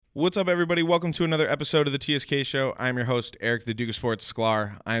What's up, everybody? Welcome to another episode of the TSK Show. I'm your host, Eric the Duke of Sports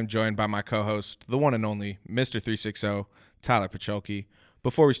Sklar. I am joined by my co-host, the one and only Mr. 360, Tyler Pacholke.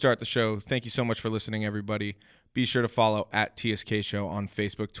 Before we start the show, thank you so much for listening, everybody. Be sure to follow at TSK Show on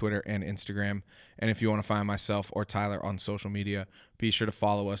Facebook, Twitter, and Instagram. And if you want to find myself or Tyler on social media, be sure to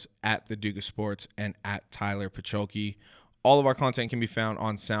follow us at the Duke of Sports and at Tyler Pacholke. All of our content can be found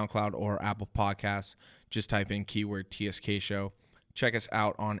on SoundCloud or Apple Podcasts. Just type in keyword TSK Show. Check us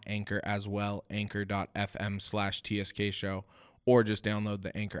out on Anchor as well, anchor.fm/TSK Show, or just download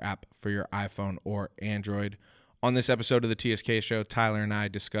the Anchor app for your iPhone or Android. On this episode of the TSK Show, Tyler and I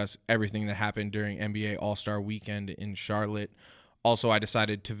discuss everything that happened during NBA All-Star Weekend in Charlotte. Also, I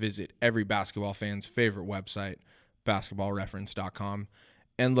decided to visit every basketball fan's favorite website, basketballreference.com,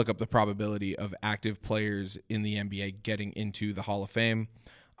 and look up the probability of active players in the NBA getting into the Hall of Fame.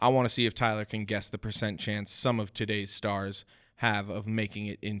 I want to see if Tyler can guess the percent chance some of today's stars have of making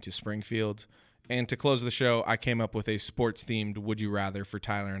it into Springfield. And to close the show, I came up with a sports-themed Would You Rather for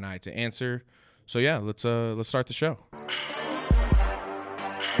Tyler and I to answer. So yeah, let's start the show.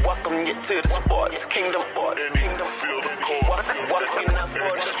 Welcome you to the sports kingdom. Welcome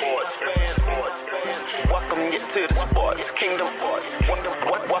you to the sports kingdom.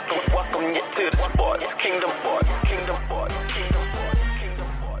 Welcome you to the sports kingdom.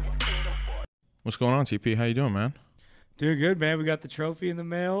 What's going on, TP? How you doing, man? Doing good, man. We got the trophy in the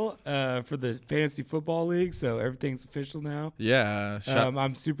mail for the Fantasy Football League, so everything's official now. Yeah,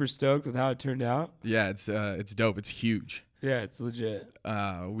 I'm super stoked with how it turned out. yeah, it's dope. It's huge. Yeah, it's legit.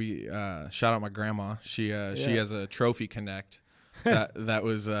 We shout out my grandma. She has a Trophy Connect that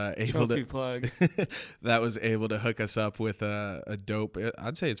was able Trophy to plug. that was able to hook us up with a dope.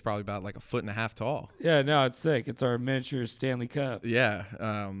 I'd say it's probably about like 1.5 feet tall. Yeah, no, it's sick. It's our miniature Stanley Cup. Yeah,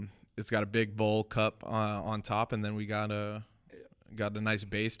 it's got a big bowl cup on top, and then we got a nice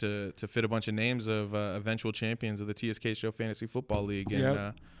base to fit a bunch of names of eventual champions of the TSK Show Fantasy Football League.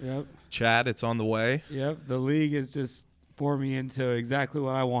 And Yep. Chad, it's on the way. Yep. The league is just forming into exactly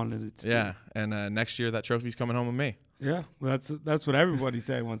what I wanted it to be. Yeah, and next year that trophy's coming home with me. Yeah, that's what everybody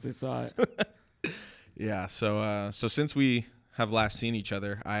said once they saw it. Yeah, so since we have last seen each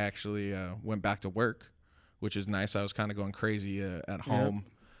other, I actually went back to work, which is nice. I was kind of going crazy at home.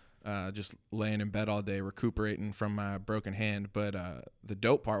 Just laying in bed all day, recuperating from my broken hand. But the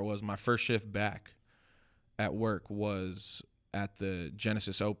dope part was my first shift back at work was at the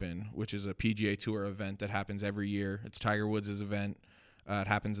Genesis Open, which is a PGA Tour event that happens every year. It's Tiger Woods' event. It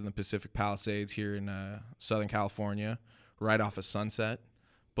happens in the Pacific Palisades here in Southern California, right off of Sunset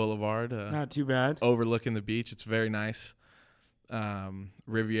Boulevard. Not too bad. Overlooking the beach. It's very nice.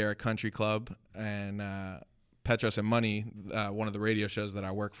 Riviera Country Club and Petros and Money, one of the radio shows that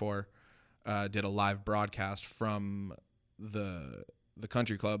I work for, did a live broadcast from the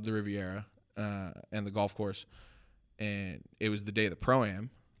country club, the Riviera, and the golf course. And it was the day of the Pro-Am.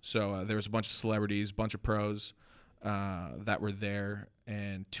 So there was a bunch of celebrities, bunch of pros that were there.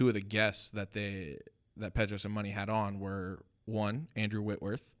 And two of the guests that Petros and Money had on were, one, Andrew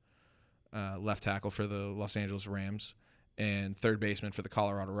Whitworth, left tackle for the Los Angeles Rams, and third baseman for the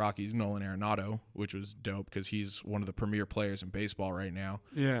Colorado Rockies, Nolan Arenado, which was dope because he's one of the premier players in baseball right now.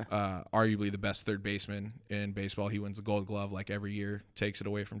 Yeah. Arguably the best third baseman in baseball. He wins the Gold Glove like every year, takes it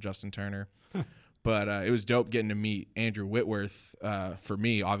away from Justin Turner. But it was dope getting to meet Andrew Whitworth for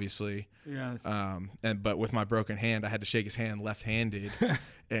me, obviously. Yeah. But with my broken hand, I had to shake his hand left-handed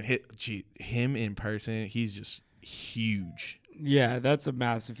and him in person. He's just huge. Yeah, that's a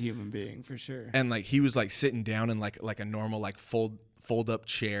massive human being for sure. And like he was like sitting down in like a normal like fold up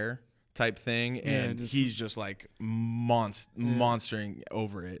chair type thing, and he's just like monstering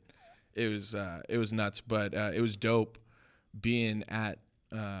over it. It was nuts, but it was dope being at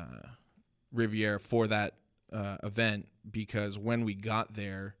Riviera for that event, because when we got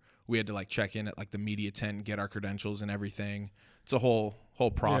there, we had to like check in at like the media tent, get our credentials and everything. It's a whole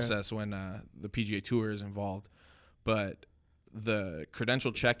process when the PGA Tour is involved, but the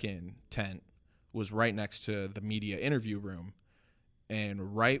credential check-in tent was right next to the media interview room.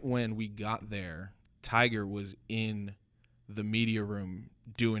 And right when we got there, Tiger was in the media room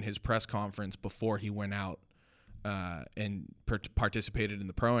doing his press conference before he went out and participated in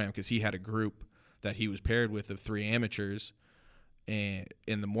the Pro-Am, because he had a group that he was paired with of 3 amateurs and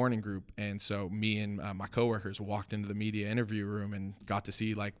in the morning group. And so me and my coworkers walked into the media interview room and got to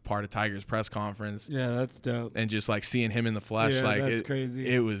see like part of Tiger's press conference. Yeah, that's dope. And just like seeing him in the flesh, Yeah, like that's crazy.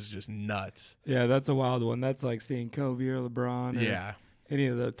 It was just nuts. Yeah, that's a wild one. That's like seeing Kobe or LeBron. Or Yeah. any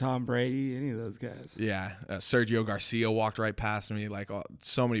of the Tom Brady, any of those guys. Yeah. Sergio Garcia walked right past me. Like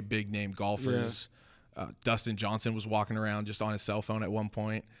so many big name golfers Dustin Johnson was walking around just on his cell phone at one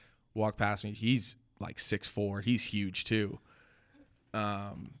point. Walked past me. He's like 6'4". He's huge too.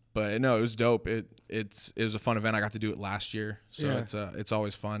 But no, it was dope. It was a fun event. I got to do it last year, so it's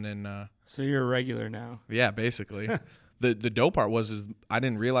always fun. And so you're a regular now. Yeah, basically. The dope part is I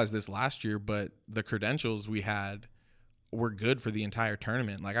didn't realize this last year, but the credentials we had were good for the entire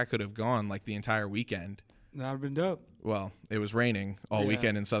tournament. Like I could have gone like the entire weekend. That would have been dope. Well, it was raining all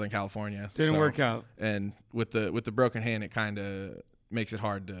weekend in Southern California. Didn't work out. And with the broken hand, it kind of makes it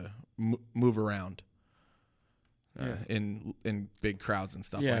hard to move around in big crowds and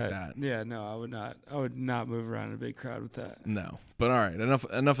stuff like that. Yeah, no, I would not. I would not move around in a big crowd with that. No, but all right,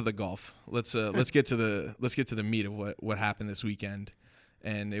 enough of the golf. Let's get to the meat of what happened this weekend,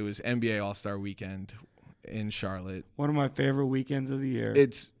 and it was NBA All-Star Weekend in Charlotte. One of my favorite weekends of the year.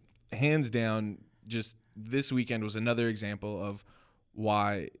 It's hands down. Just this weekend was another example of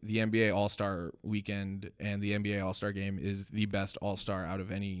why the NBA All-Star Weekend and the NBA All-Star Game is the best All-Star out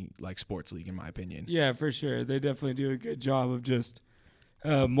of any like sports league, in my opinion. Yeah, for sure. They definitely do a good job of just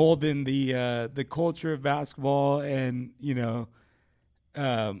molding the culture of basketball, and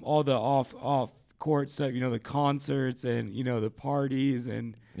all the off court stuff. The concerts and the parties,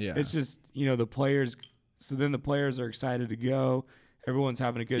 and it's just the players. So then the players are excited to go. Everyone's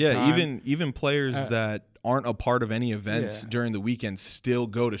having a good time. Yeah, even players that aren't a part of any events during the weekend still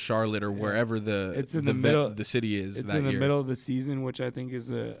go to Charlotte or wherever the city is. It's in the middle of the season, which I think is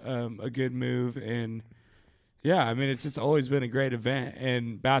a good move. And yeah, I mean, it's just always been a great event.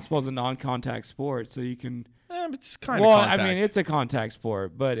 And basketball's a non-contact sport, so you can. It's kind of contact. I mean, it's a contact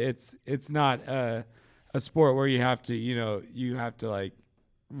sport, but it's not a sport where you have to like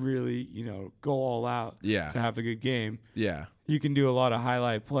really go all out to have a good game. Yeah, you can do a lot of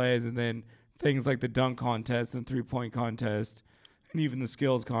highlight plays, and then things like the dunk contest and 3-point contest and even the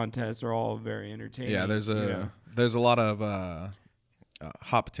skills contest are all very entertaining. Yeah, there's a lot of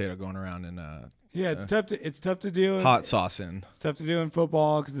hot potato going around, and it's tough to do hot sauce in. It's tough to do in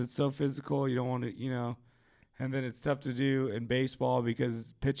football because it's so physical. You don't want to and then it's tough to do in baseball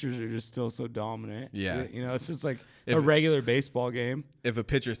because pitchers are just still so dominant. Yeah, it's just like a regular baseball game. If a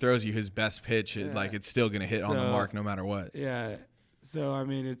pitcher throws you his best pitch, it's still gonna hit on the mark no matter what. Yeah. So I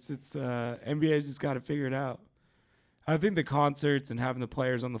mean, it's NBA's just got to figure it out. I think the concerts and having the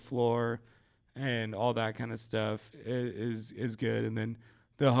players on the floor and all that kind of stuff is good, and then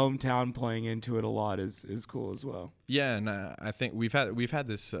the hometown playing into it a lot is cool as well. Yeah, and I think we've had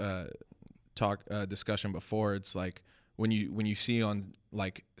this discussion before. It's like when you see on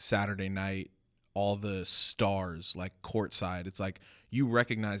like Saturday night all the stars like courtside, it's like you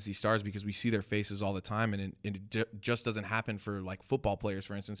recognize these stars because we see their faces all the time, and it just doesn't happen for like football players,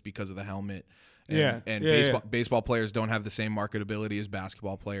 for instance, because of the helmet. And baseball players don't have the same marketability as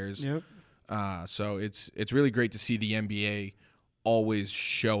basketball players. Yep. So it's really great to see the NBA always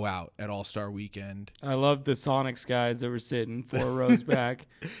show out at All-Star Weekend. I love the Sonics guys that were sitting 4 rows back.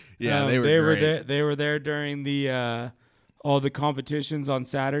 Yeah, they were great. They were there during the all the competitions on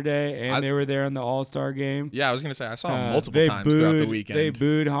Saturday, and they were there in the All-Star game. Yeah, I was going to say, I saw them multiple times throughout the weekend. They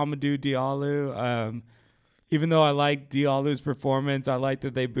booed Hamidou Diallo. Even though I liked Diallo's performance, I liked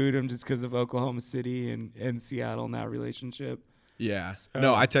that they booed him just because of Oklahoma City and Seattle and that relationship. Yeah.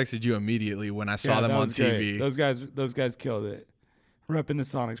 No, I texted you immediately when I saw them on TV. Great. Those guys killed it. Repping the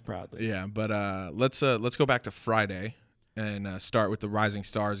Sonics proudly. Yeah, but let's go back to Friday and start with the Rising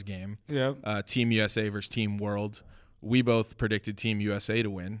Stars game. Yep. Team USA versus Team World. We both predicted Team USA to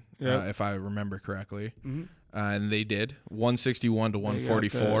win, if I remember correctly. Mm-hmm. And they did, 161 to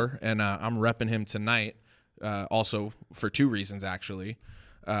 144. And I'm repping him tonight, also for 2 reasons, actually.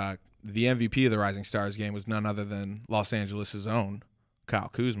 The MVP of the Rising Stars game was none other than Los Angeles' own Kyle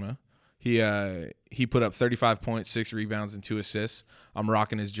Kuzma. He put up 35 points, 6 rebounds, and 2 assists. I'm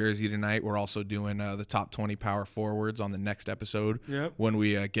rocking his jersey tonight. We're also doing the top 20 power forwards on the next episode when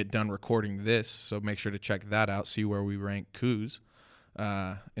we get done recording this. So make sure to check that out, see where we rank Kuz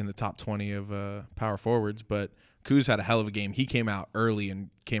in the top 20 of power forwards. But Kuz had a hell of a game. He came out early and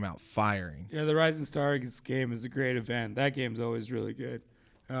came out firing. Yeah, the Rising Stars game is a great event. That game's always really good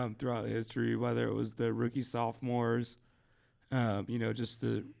throughout history, whether it was the rookie sophomores, just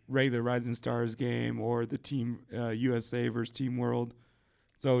the regular Rising Stars game or the Team USA versus Team World.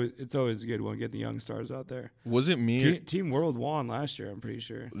 So it's always a good one, getting the young stars out there. Was it me? Team World won last year, I'm pretty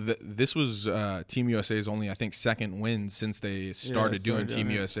sure. This was Team USA's only, I think, second win since they started doing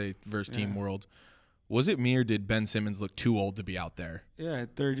Team USA versus Team World. Was it me or did Ben Simmons look too old to be out there? Yeah,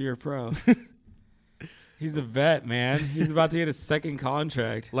 3rd-year pro. He's a vet, man. He's about to get a second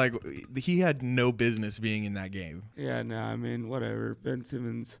contract. Like, he had no business being in that game. Yeah, no, I mean, whatever. Ben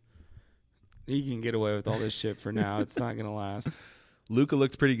Simmons, he can get away with all this shit for now. It's not gonna last. Luka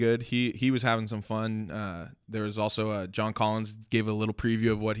looked pretty good. He was having some fun. There was also John Collins gave a little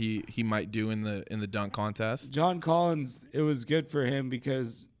preview of what he might do in the dunk contest. John Collins, it was good for him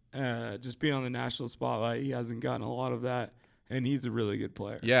because just being on the national spotlight, he hasn't gotten a lot of that, and he's a really good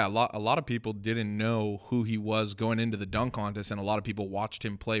player. Yeah, a lot of people didn't know who he was going into the dunk contest, and a lot of people watched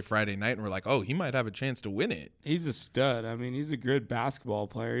him play Friday night and were like, "Oh, he might have a chance to win it." He's a stud. I mean, he's a good basketball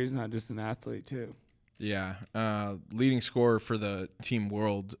player. He's not just an athlete too. Yeah. Leading scorer for the Team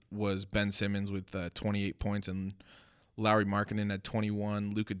World was Ben Simmons with 28 points, and Lauri Markkanen had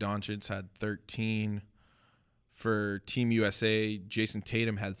 21. Luka Doncic had 13. For Team USA, Jason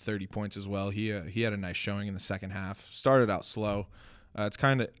Tatum had 30 points as well. He had a nice showing in the second half. Started out slow. I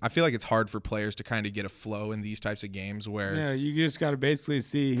feel like it's hard for players to kind of get a flow in these types of games where. Yeah, you just got to basically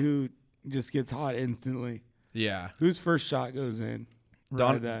see who just gets hot instantly. Yeah. Whose first shot goes in.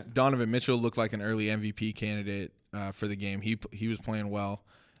 Donovan Mitchell looked like an early MVP candidate for the game. He was playing well,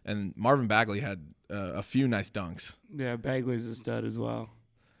 and Marvin Bagley had a few nice dunks. Yeah, Bagley's a stud as well.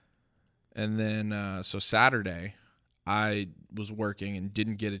 And then so Saturday, I was working and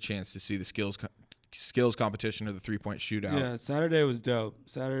didn't get a chance to see the skills competition or the 3-point shootout. Yeah, Saturday was dope.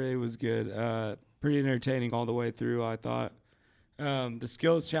 Saturday was good. Pretty entertaining all the way through, I thought. The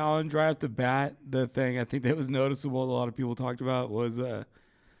skills challenge right off the bat, the thing I think that was noticeable, a lot of people talked about was,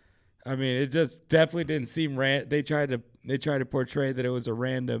 it just definitely didn't seem they tried to portray that it was a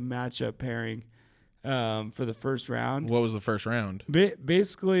random matchup pairing for the first round. What was the first round?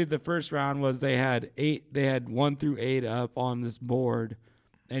 Basically, the first round was they had 1 through 8 up on this board,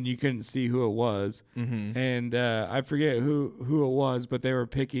 and you couldn't see who it was. Mm-hmm. And I forget who it was, but they were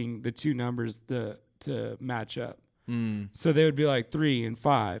picking the two numbers to match up. So they would be like 3 and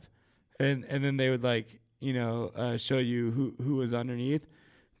 5, and then they would show you who was underneath.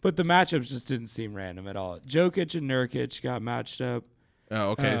 But the matchups just didn't seem random at all. Jokic and Nurkic got matched up.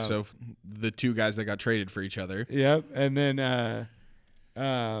 Oh, okay. So the two guys that got traded for each other. Yep. And then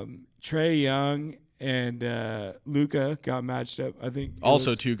Trae Young and Luka got matched up. I think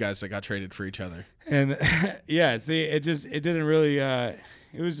also two guys that got traded for each other. And yeah, see, it didn't really.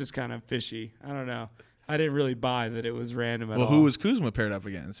 It was just kind of fishy. I don't know. I didn't really buy that it was random at all. Well, who was Kuzma paired up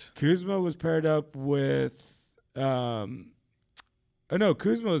against? Kuzma was paired up with. Kuzma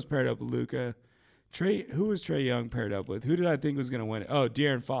was paired up with Luka. Who was Trae Young paired up with? Who did I think was going to win it? Oh,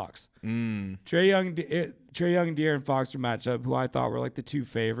 De'Aaron Fox. Trae Young and De'Aaron Fox were matched up, who I thought were like the two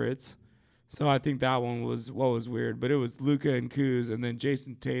favorites. So I think that one was what was weird. But it was Luka and Kuz, and then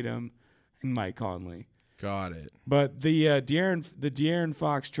Jason Tatum and Mike Conley. Got it. But the De'Aaron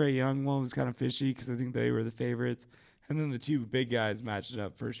Fox Trae Young one was kind of fishy because I think they were the favorites, and then the two big guys matched it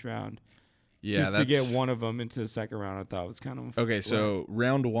up first round. Yeah, just to get one of them into the second round, I thought was kind of okay. So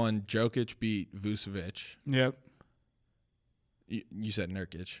round 1, Jokic beat Vucevic. Yep. You said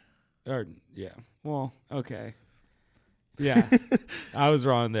Nurkic. Or yeah. Well, okay. Yeah, I was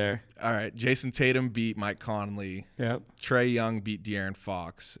wrong there. All right. Jason Tatum beat Mike Conley. Yep. Trae Young beat De'Aaron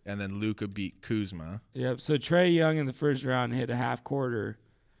Fox, and then Luka beat Kuzma. Yep. So Trae Young in the first round hit a half quarter.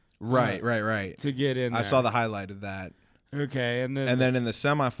 Right. To get in there. I saw the highlight of that. Okay, and then in the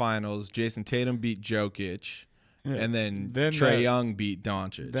semifinals, Jason Tatum beat Jokic, and then Trae Young beat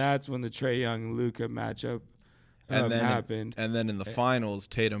Doncic. That's when the Trae Young Luka matchup happened. And then in the finals,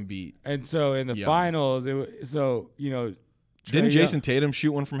 Tatum beat. And so in the finals, didn't Jason Tatum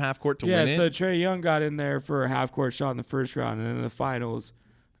shoot one from half court to win it? Yeah, so Trae Young got in there for a half court shot in the first round, and then in the finals,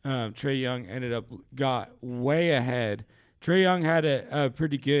 Trae Young got way ahead. Trae Young had a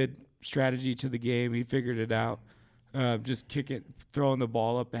pretty good strategy to the game. He figured it out. Just throwing the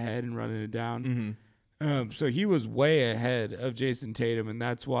ball up ahead and running it down. Mm-hmm. So he was way ahead of Jason Tatum, and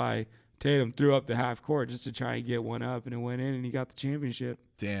that's why Tatum threw up the half court just to try and get one up, and it went in, and he got the championship.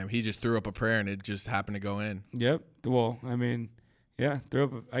 Damn, he just threw up a prayer, and it just happened to go in. Yep. Well, threw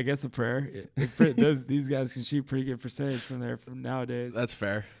up, a prayer. These guys can shoot pretty good percentage from nowadays. That's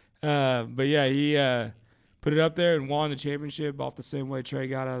fair. But yeah, he put it up there and won the championship off the same way Trae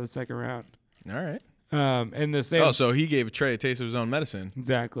got out of the second round. All right. And the same. Oh, so he gave Trae a taste of his own medicine.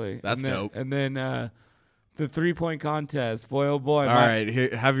 Exactly. That's dope. And then the 3-point contest. Boy, oh boy. All right,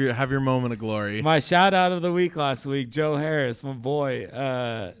 here, have your moment of glory. My shout out of the week last week, Joe Harris, my boy,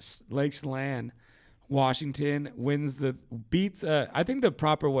 Lake Chelan, Washington beats. I think the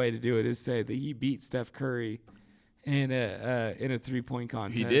proper way to do it is say that he beat Steph Curry in a 3-point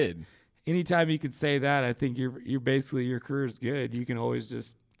contest. He did. Anytime you could say that, I think you're basically your career's good. You can always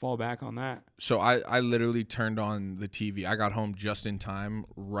just fall back on that. So I literally turned on the TV. I got home just in time,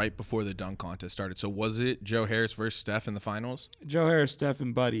 right before the dunk contest started. So was it Joe Harris versus Steph in the finals? Joe Harris, Steph,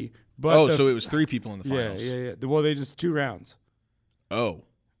 and Buddy. But so it was 3 people in the yeah, finals. yeah. Well, they just 2 rounds. Oh,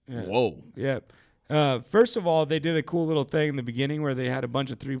 Yeah. whoa. Yep. First of all, they did a cool little thing in the beginning where they had a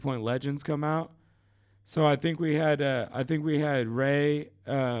bunch of 3-point legends come out. So I think we had Ray,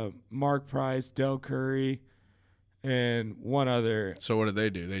 Mark Price, Del Curry, and one other. So what did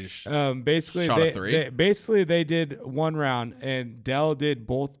they do? They just Basically shot a 3? They did one round, and Del did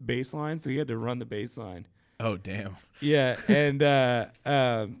both baselines, so he had to run the baseline. Oh, damn. Yeah, and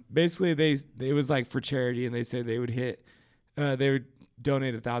basically it was like for charity, and they said they would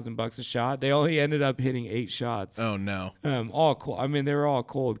donate $1,000 a shot. They only ended up hitting 8 shots. Oh, no. All cold. I mean, they were all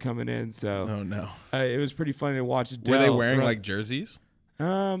cold coming in, so Oh, no. it was pretty funny to watch. Were they wearing like jerseys?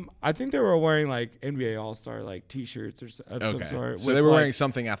 I think they were wearing like NBA All-Star like T-shirts of some sort. So they were wearing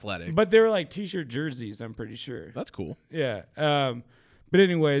something athletic. But they were like T-shirt jerseys, I'm pretty sure. That's cool. Yeah. But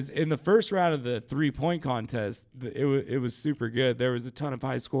anyways, in the first round of the 3-point contest, it was super good. There was a ton of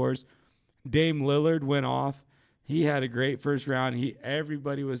high scores. Dame Lillard went off. He had a great first round.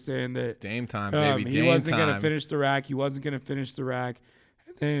 Everybody was saying that Dame time, baby. he wasn't going to finish the rack.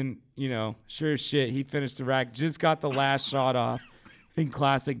 And then, sure as shit, he finished the rack. Just got the last shot off in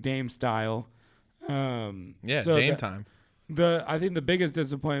classic Dame style. Dame time. I think the biggest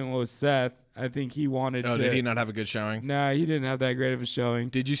disappointment was Seth. I think he wanted to. Oh, did he not have a good showing? Nah, he didn't have that great of a showing.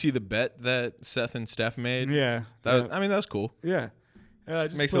 Did you see the bet that Seth and Steph made? Yeah. That was cool. Yeah.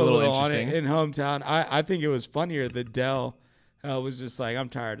 Just Makes put it a little on interesting. it in hometown. I think it was funnier that Dell was just like, I'm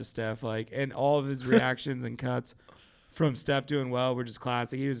tired of Steph. And all of his reactions and cuts from Steph doing well were just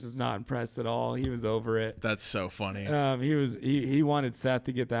classic. He was just not impressed at all. He was over it. That's so funny. He wanted Seth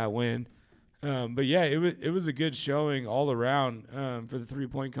to get that win. But yeah, it was a good showing all around for the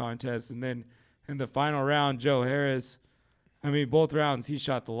 3-point contest. And then in the final round, Joe Harris, both rounds he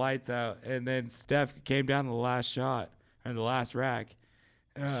shot the lights out, and then Steph came down to the last shot and the last rack.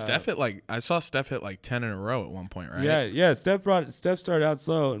 Steph hit I saw Steph hit 10 in a row at one point, right? Yeah. Steph started out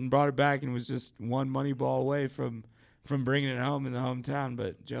slow and brought it back and was just one money ball away from bringing it home in the hometown.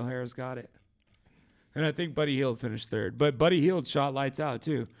 But Joe Harris got it, and I think Buddy Hield finished third. But Buddy Hield shot lights out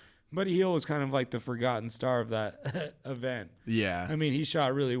too. Buddy Hield was kind of like the forgotten star of that event. Yeah. He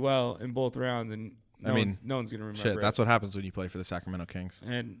shot really well in both rounds, and no one's gonna remember. Shit, that's what happens when you play for the Sacramento Kings.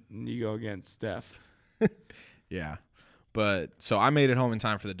 And you go against Steph. Yeah. But so I made it home in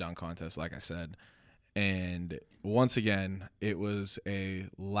time for the dunk contest, like I said. And once again, it was a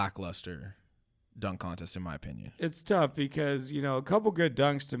lackluster dunk contest, in my opinion. It's tough because, a couple good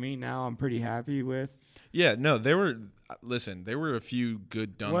dunks to me now I'm pretty happy with. Yeah, no, there were a few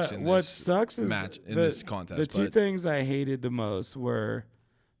good dunks in what this sucks is match, in this contest. The two things I hated the most were,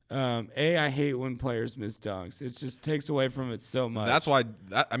 I hate when players miss dunks. It just takes away from it so much. That's why.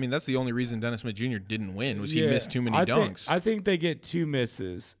 That's the only reason Dennis Smith Jr. didn't win was he missed too many dunks. I think they get 2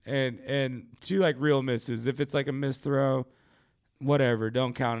 misses and 2 real misses. If it's a missed throw, whatever,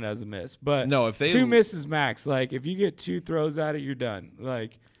 don't count it as a miss. But no, if they 2 misses max. If you get 2 throws at it, you're done.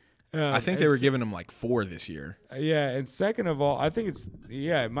 I think they were giving him 4 this year. Yeah, and second of all, I think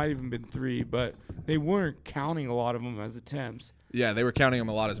it might even been 3, but they weren't counting a lot of them as attempts. Yeah, they were counting them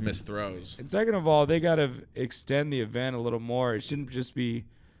a lot as missed throws. And second of all, they got to extend the event a little more. It shouldn't just be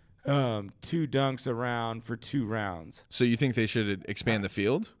 2 dunks around for 2 rounds. So you think they should expand the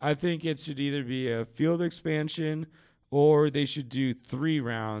field? I think it should either be a field expansion or they should do 3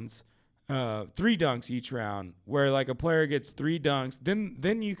 rounds, 3 dunks each round, where a player gets 3 dunks.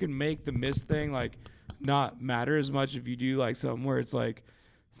 Then you can make the miss thing not matter as much if you do something where it's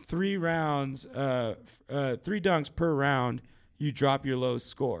 3 rounds, 3 dunks per round. You drop your lowest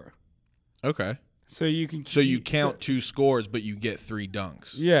score. Okay. So you can. So you count 2 scores, but you get 3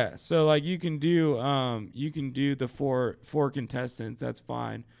 dunks. Yeah. So you can do the four contestants. That's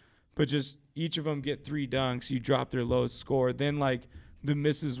fine, but just each of them get 3 dunks. You drop their lowest score. Then the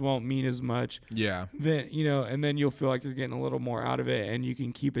misses won't mean as much. Yeah. Then and then you'll feel like you're getting a little more out of it, and you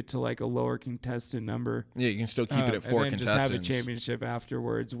can keep it to a lower contestant number. Yeah, you can still keep it at 4 and then contestants. Just have a championship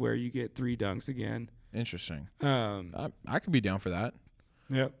afterwards where you get 3 dunks again. Interesting. I could be down for that.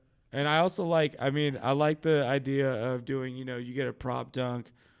 Yep. And I also I like the idea of doing, you get a prop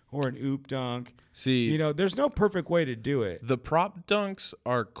dunk or an oop dunk. See, there's no perfect way to do it. The prop dunks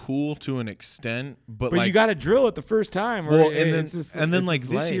are cool to an extent, but you got to drill it the first time. Well, and then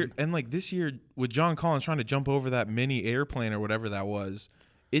this year with John Collins trying to jump over that mini airplane or whatever that was,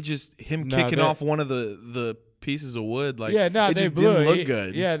 it just kicking off one of the pieces of wood. It just didn't look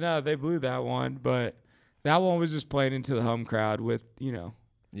good. Yeah, no, they blew that one, but that one was just playing into the home crowd with,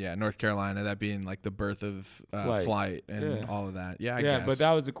 Yeah, North Carolina, that being like the birth of flight and all of that. Yeah, I guess. But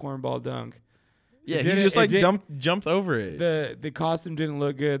that was a cornball dunk. Yeah, he just like jumped over it. The costume didn't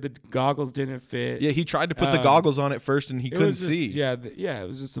look good. The goggles didn't fit. Yeah, he tried to put the goggles on at first and he couldn't see. It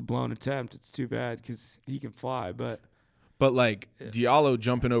was just a blown attempt. It's too bad because he can fly, but like Diallo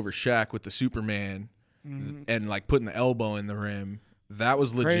jumping over Shaq with the Superman and like putting the elbow in the rim. That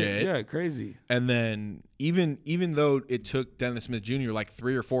was legit. Crazy. And then even though it took Dennis Smith Jr. like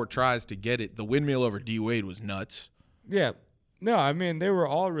 3 or 4 tries to get it, the windmill over D Wade was nuts. Yeah. No, I mean, they were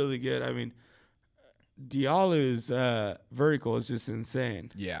all really good. I mean, Diallo's vertical is just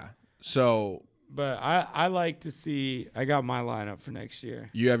insane. Yeah. So, but I like to see. I got my lineup for next year.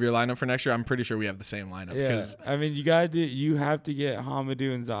 You have your lineup for next year? I'm pretty sure we have the same lineup. Yeah. I mean, you have to get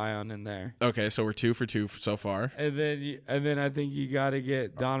Hamidou and Zion in there. Okay, so we're 2 for 2 so far. And then I think you got to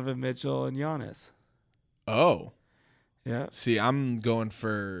get Donovan Mitchell and Giannis. Oh. Yeah. See, I'm going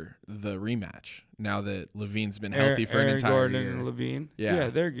for the rematch now that Levine's been healthy for an entire Gordon year. And Levine. Yeah,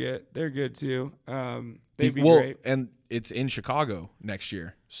 they're good. They're good too. They'd be great. And it's in Chicago next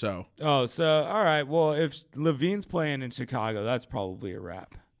year. So. Oh, so all right. Well, if Levine's playing in Chicago, that's probably a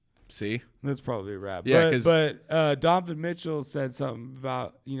wrap. See, that's probably a wrap. Yeah, but Donovan Mitchell said something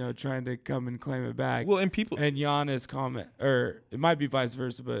about trying to come and claim it back. Well, and Giannis comment, or it might be vice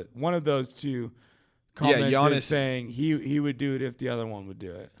versa, but one of those two. Giannis saying he would do it if the other one would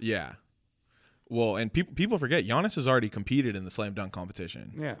do it. Yeah. Well, and people forget Giannis has already competed in the slam dunk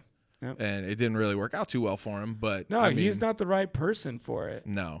competition. Yeah. Yep. And it didn't really work out too well for him. But no, he's not the right person for it.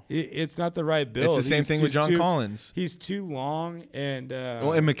 No, it's not the right build. It's the same thing with John Collins. He's too long, and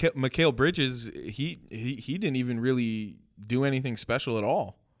and Mikal Bridges, he didn't even really do anything special at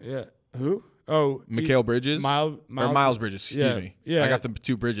all. Yeah. Who? Oh, Mikal Bridges, Miles Bridges. Excuse me. Yeah, I got the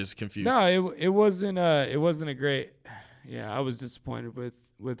 2 Bridges confused. No, it wasn't a great. Yeah, I was disappointed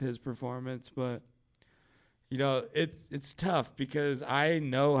with his performance, but it's tough because I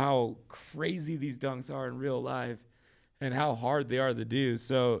know how crazy these dunks are in real life, and how hard they are to do.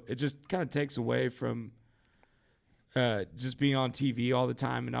 So it just kind of takes away from just being on TV all the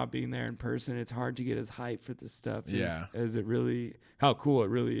time and not being there in person. It's hard to get as hyped for this stuff as it really, how cool it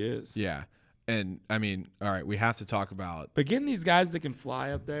really is. Yeah. And, I mean, all right, we have to talk about... But getting these guys that can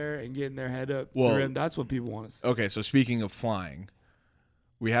fly up there and getting their head up the rim, that's what people want to see. Okay, so speaking of flying,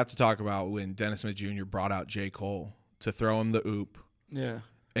 we have to talk about when Dennis Smith Jr. brought out J. Cole to throw him the oop. Yeah.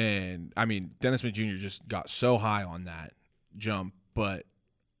 And, I mean, Dennis Smith Jr. just got so high on that jump. But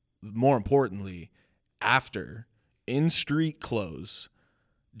more importantly, after, in street clothes...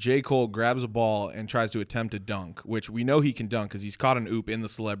 J. Cole grabs a ball and tries to attempt a dunk, which we know he can dunk because he's caught an oop in the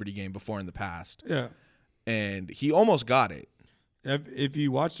celebrity game before in the past. Yeah. And he almost got it. If you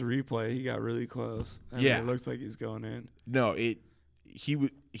watch the replay, he got really close. It looks like he's going in. No, he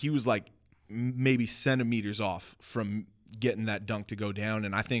was like maybe centimeters off from getting that dunk to go down.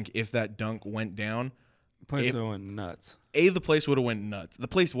 And I think if that dunk went down, the place would have went nuts. The place would have went nuts. The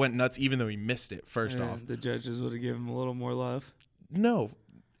place went nuts even though he missed it, first off. The judges would have given him a little more love. No.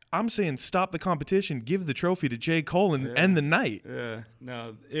 I'm saying stop the competition, give the trophy to J. Cole, and end the night. Yeah,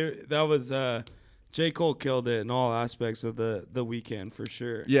 no, that was J. Cole killed it in all aspects of the weekend for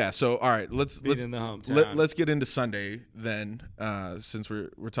sure. Yeah, so all right, let's in the hometown. Let's get into Sunday then, since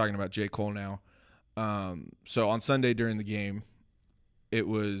we're talking about J. Cole now. So on Sunday during the game, it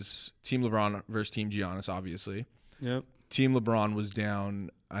was Team LeBron versus Team Giannis, obviously. Yep. Team LeBron was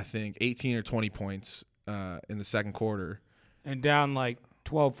down, I think, 18 or 20 points in the second quarter, and down like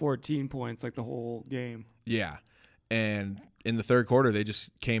 12, 14 points like the whole game. Yeah. And in the third quarter, they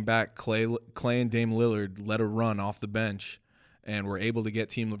just came back. Clay and Dame Lillard led a run off the bench and were able to get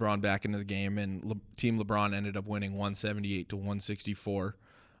Team LeBron back into the game. And Team LeBron ended up winning 178 to 164.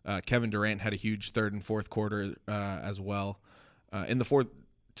 Kevin Durant had a huge third and fourth quarter as well. In the fourth,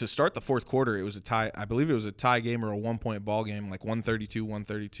 to start the fourth quarter, it was a tie. I believe it was a tie game or a 1-point ball game, like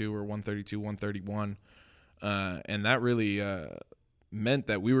 132-132 or 132-131. And that really meant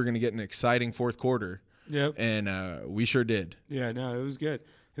that we were going to get an exciting fourth quarter. Yep. And we sure did. Yeah, no, it was good.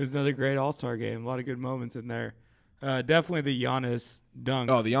 It was another great All-Star game. A lot of good moments in there. Definitely the Giannis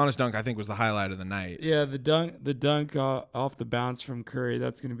dunk. Oh, the Giannis dunk I think was the highlight of the night. Yeah, the dunk off the bounce from Curry,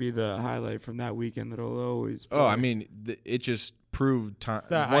 that's going to be the highlight from that weekend that'll always play. Oh, I mean, it just proved time. It's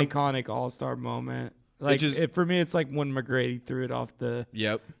that iconic All-Star moment. Like for me, it's like when McGrady threw it off the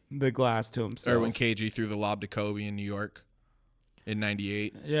glass to himself. Or when KG threw the lob to Kobe in New York in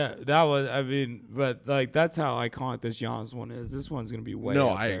 '98. Yeah, that was. I mean, but like that's how iconic this Giannis one is. This one's gonna be way. No,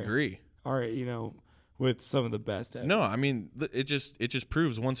 up I there. agree. All right, with some of the best ever. No, I mean it just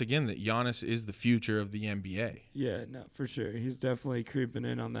proves once again that Giannis is the future of the NBA. Yeah, no, for sure. He's definitely creeping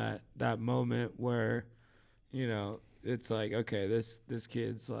in on that moment where, you know, it's like, okay, this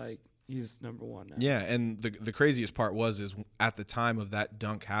kid's like, he's number one now. Yeah, and the craziest part is at the time of that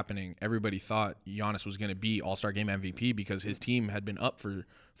dunk happening, everybody thought Giannis was going to be All-Star Game MVP because his team had been up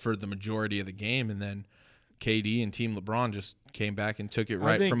for the majority of the game, and then KD and Team LeBron just came back and took it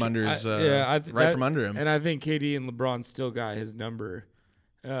from under him. And I think KD and LeBron still got his number.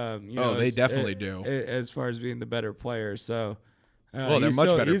 They definitely do. As far as being the better player. So, they're much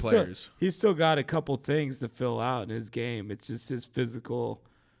better players. He's still got a couple things to fill out in his game. It's just his physical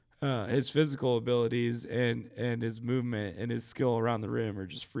abilities and his movement and his skill around the rim are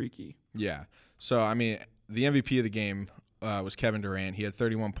just freaky. Yeah. So, I mean, the MVP of the game was Kevin Durant. He had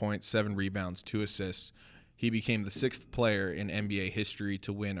 31 points, 7 rebounds, 2 assists. He became the 6th player in NBA history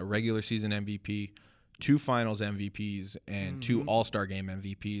to win a regular season MVP, 2 finals MVPs, and 2 All-Star Game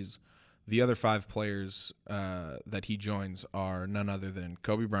MVPs. The other 5 players that he joins are none other than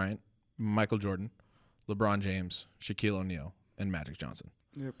Kobe Bryant, Michael Jordan, LeBron James, Shaquille O'Neal, and Magic Johnson.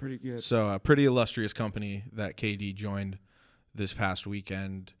 Yeah, pretty good. So a pretty illustrious company that KD joined this past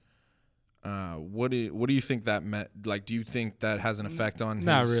weekend. What do you think that meant? Like, do you think that has an effect on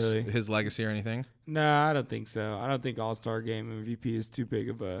his legacy or anything? No, I don't think so. I don't think All-Star Game MVP is too big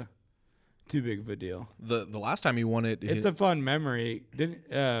of a deal. The last time he won it, it's a fun memory,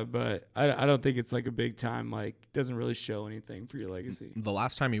 but I don't think it's like a big time. Like, doesn't really show anything for your legacy. The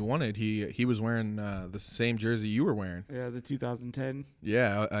last time he won it, he was wearing the same jersey you were wearing. Yeah, the 2010.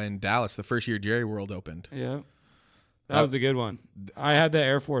 Yeah, in Dallas, the first year Jerry World opened. Yeah. That was a good one. I had the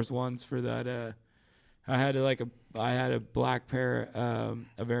Air Force Ones for that. I had a black pair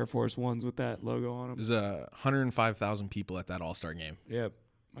of Air Force Ones with that logo on them. There's 105,000 people at that All-Star game. Yep,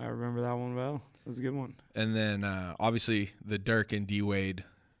 I remember that one well. That was a good one. And then obviously the Dirk and D Wade.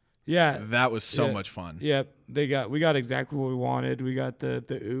 Yeah, that was so much fun. Yep, we got exactly what we wanted. We got the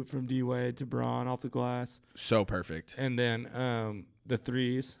oop from D Wade to Bron off the glass. So perfect. And then the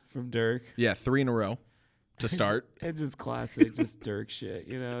threes from Dirk. Yeah, 3 in a row. To start. It's just classic, just Dirk shit.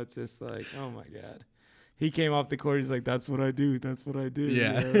 You know, it's just like, oh my God. He came off the court, he's like, that's what I do. That's what I do.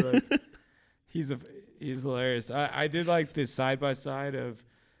 Yeah. You know, like, he's hilarious. I did like this side by side of,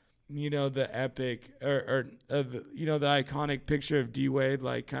 you know, the epic the iconic picture of D Wade,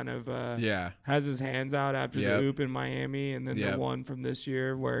 like kind of has his hands out after the oop in Miami, and then the one from this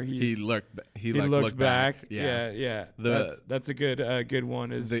year where he looked back. Yeah. That's a good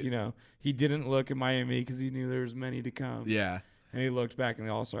one. He didn't look at Miami because he knew there was many to come. Yeah, and he looked back in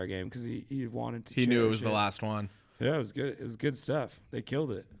the All-Star game because he wanted to. He knew it was the last one. Yeah, it was good. It was good stuff. They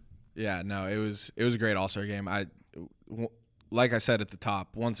killed it. Yeah, no, it was a great All-Star game. Like I said at the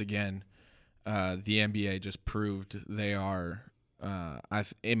top, once again, the NBA just proved they are,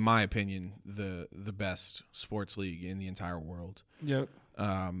 in my opinion, the best sports league in the entire world. Yep.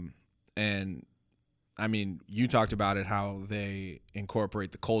 And I mean, you talked about it, how they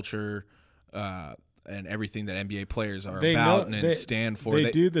incorporate the culture and everything that NBA players are and stand for.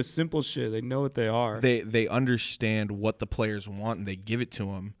 They do the simple shit. They know what they are. They understand what the players want, and they give it to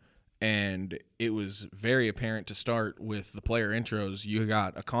them. And it was very apparent to start with the player intros. You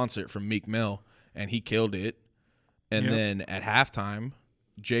got a concert from Meek Mill, and he killed it. And then at halftime,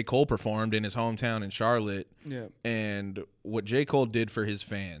 J. Cole performed in his hometown in Charlotte. Yeah. And what J. Cole did for his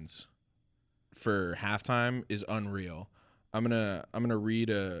fans for halftime is unreal. I'm gonna read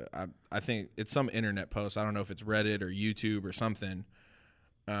I think it's some internet post. I don't know if it's Reddit or YouTube or something,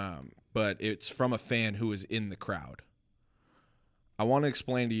 but it's from a fan who was in the crowd. I want to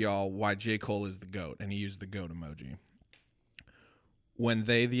explain to y'all why J. Cole is the GOAT, and he used the GOAT emoji. When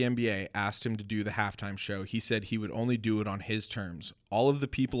the NBA, asked him to do the halftime show, he said he would only do it on his terms. All of the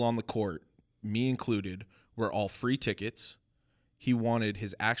people on the court, me included, were all free tickets. He wanted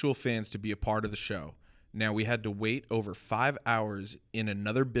his actual fans to be a part of the show. Now, we had to wait over 5 hours in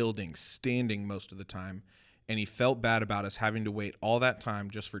another building, standing most of the time, and he felt bad about us having to wait all that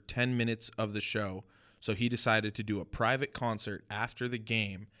time just for 10 minutes of the show. So he decided to do a private concert after the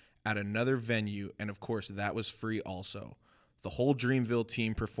game at another venue, and of course, that was free also. The whole Dreamville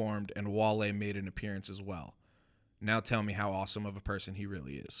team performed, and Wale made an appearance as well. Now tell me how awesome of a person he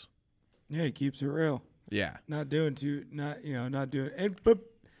really is. Yeah, he keeps it real. Yeah. Not doing. But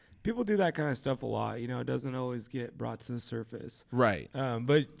people do that kind of stuff a lot. You know, it doesn't always get brought to the surface. Right.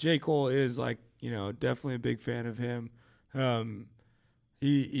 But J. Cole is definitely a big fan of him.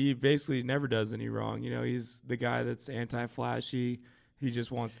 He basically never does any wrong. You know, he's the guy that's anti-flashy. He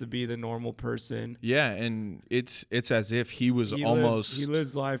just wants to be the normal person. Yeah, and it's as if he lives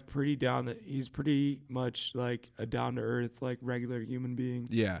life pretty he's pretty much like a down to earth, like regular human being.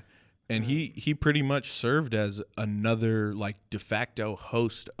 Yeah. And he pretty much served as another like de facto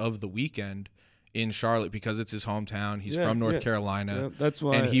host of the weekend in Charlotte because it's his hometown. He's from North Carolina. Yeah, that's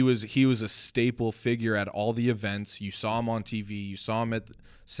why. And he was a staple figure at all the events. You saw him on TV. You saw him at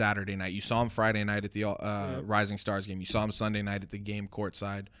Saturday night. You saw him Friday night at the Rising Stars game. You saw him Sunday night at the game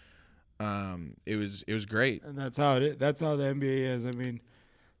courtside. It was great. And that's how that's how the NBA is. I mean,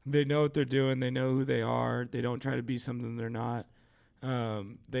 they know what they're doing. They know who they are. They don't try to be something they're not.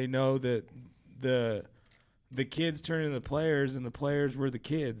 They know that the kids turn into the players, and the players were the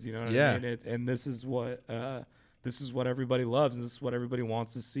kids. You know what I mean? And this is what everybody loves, and this is what everybody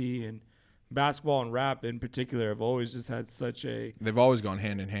wants to see. And basketball and rap in particular have always just had such a. They've always gone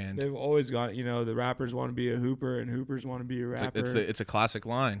hand in hand. They've always gone. You know, the rappers want to be a hooper, and hoopers want to be a rapper. It's a classic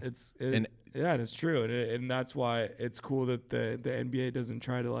line. And it's true, and that's why it's cool that the NBA doesn't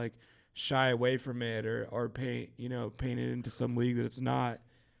try to like shy away from it or paint it into some league that it's not.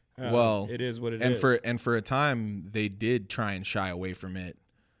 Well, it is what it is. And for a time, they did try and shy away from it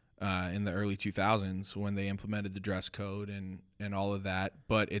in the early 2000s when they implemented the dress code and all of that.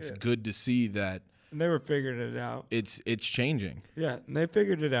 But it's good to see that. And they were figuring it out. It's changing. Yeah, and they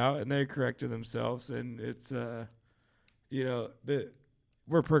figured it out, and they corrected themselves, and it's the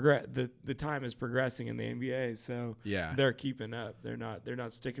time is progressing in the NBA, so they're keeping up. They're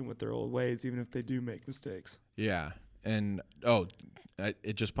not sticking with their old ways, even if they do make mistakes. Yeah, and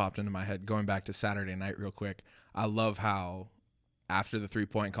it just popped into my head. Going back to Saturday night real quick, I love how after the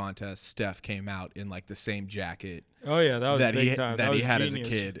 3-point contest, Steph came out in like the same jacket. Oh yeah, that was big time. That he had genius. As a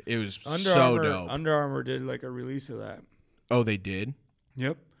kid. It was so dope. Under Armour did like a release of that. Oh, they did?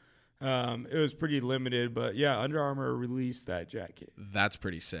 Yep. It was pretty limited, but yeah, Under Armour released that jacket. That's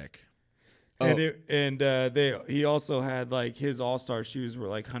pretty sick. He also had like his All-Star shoes were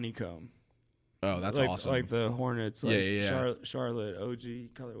like honeycomb. Oh, that's awesome. Like the Hornets, like yeah. Charlotte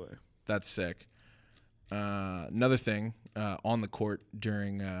OG colorway. That's sick. Another thing on the court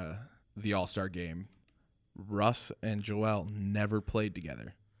during the All-Star game, Russ and Joel never played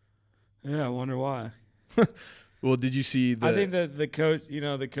together. Yeah, I wonder why. Well, did you see I think that the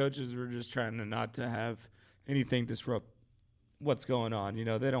coaches were just trying to not to have anything disrupt what's going on. You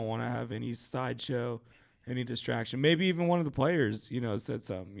know, they don't want to have any sideshow, any distraction. Maybe even one of the players, said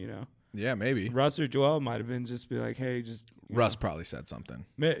something, Yeah, maybe. Russ or Joel might have been just be like, hey, just. Russ probably said something.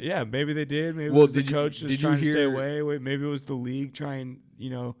 Yeah, maybe they did. Maybe it was the coach just trying to stay away. Maybe it was the league trying,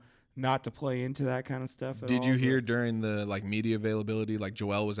 not to play into that kind of stuff at all. Did you hear during the like media availability, like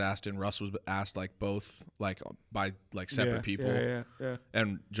Joel was asked and Russ was asked like both like by like separate people? Yeah.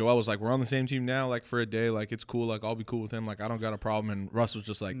 And Joel was like, we're on the same team now, like for a day, like it's cool, like I'll be cool with him, like I don't got a problem. And Russ was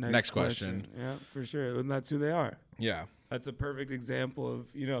just like, next question. Yeah, for sure. And that's who they are. Yeah. That's a perfect example of,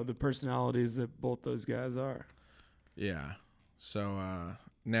 the personalities that both those guys are. Yeah. So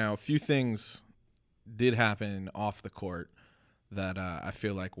now a few things did happen off the court that I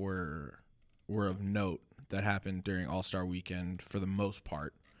feel like were of note that happened during All-Star Weekend for the most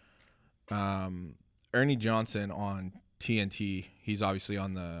part. Ernie Johnson on TNT, he's obviously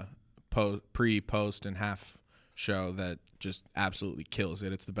on the pre, post, and half show that just absolutely kills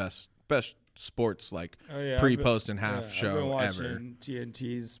it. It's the best sports pre, post, and half show I've been watching ever.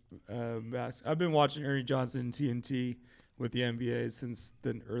 TNT's I've been watching Ernie Johnson TNT with the NBA since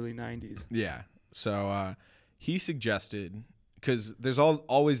the early 90s. Yeah. So he suggested, because there's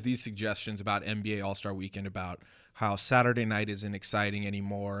always these suggestions about NBA All-Star Weekend about how Saturday night isn't exciting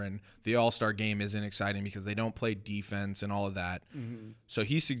anymore and the All-Star game isn't exciting because they don't play defense and all of that. Mm-hmm. So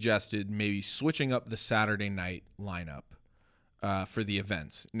he suggested maybe switching up the Saturday night lineup for the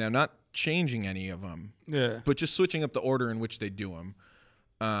events. Now, not changing any of them, but just switching up the order in which they do them.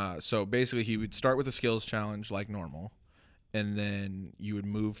 So basically he would start with the skills challenge like normal. And then you would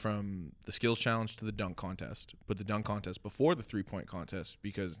move from the skills challenge to the dunk contest. Put the dunk contest before the 3-point contest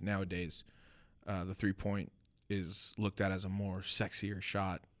because nowadays the 3-point is looked at as a more sexier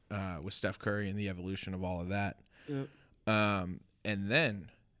shot with Steph Curry and the evolution of all of that. Yep. And then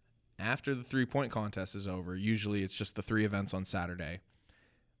after the 3-point contest is over, usually it's just the 3 events on Saturday,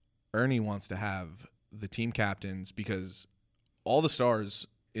 Ernie wants to have the team captains, because all the stars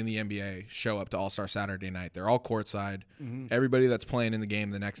in the NBA show up to All-Star Saturday night. They're all courtside. Mm-hmm. Everybody that's playing in the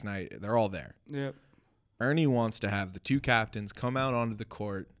game the next night, they're all there. Yep. Ernie wants to have the 2 captains come out onto the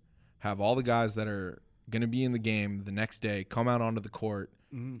court, have all the guys that are going to be in the game the next day come out onto the court,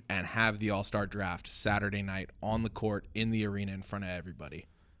 and have the All-Star draft Saturday night on the court in the arena in front of everybody.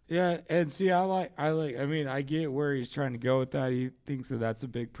 Yeah, and see, I mean, I get where he's trying to go with that. He thinks that that's a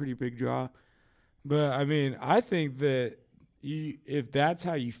pretty big draw. But I mean, I think that if that's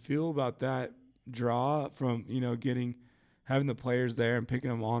how you feel about that draw from, having the players there and picking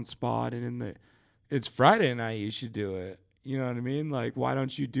them on spot and it's Friday night, you should do it. You know what I mean? Like, why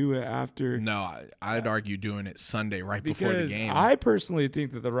don't you do it after? No, I'd argue doing it Sunday right before the game. I personally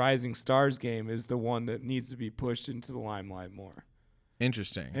think that the Rising Stars game is the one that needs to be pushed into the limelight more.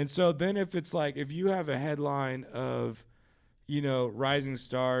 Interesting. And so then if it's like, if you have a headline of, Rising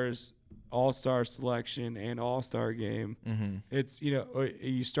Stars, All-Star selection and All-Star game, it's,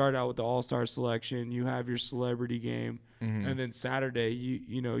 you start out with the All-Star selection, you have your celebrity game, and then Saturday,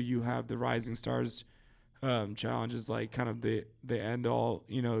 you have the Rising Stars challenge is like kind of the end all,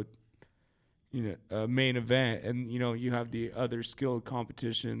 main event. And, you have the other skilled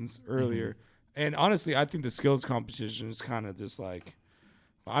competitions earlier. And honestly, I think the skills competition is kind of just like,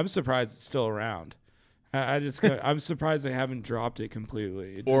 I'm surprised it's still around. I'm surprised they haven't dropped it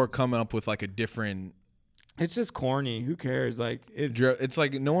completely. Or come up with like a different. It's just corny. Who cares? Like it's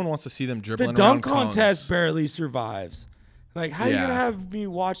like no one wants to see them dribbling. The dunk around contest cones. barely survives. Like, how are you gonna have me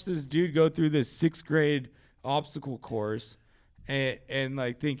watch this dude go through this 6th grade obstacle course and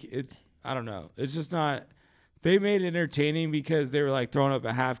like think it's, I don't know. It's just not. They made it entertaining because they were like throwing up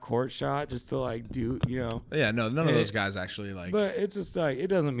a half court shot just to like do, Yeah, no, none of those guys actually like. But it's just like, it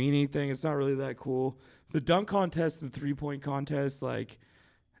doesn't mean anything. It's not really that cool. The dunk contest, the 3-point contest, like,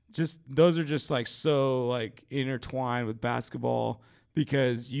 just those are just like so like intertwined with basketball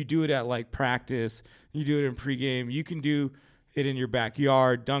because you do it at like practice, you do it in pregame, you can do it in your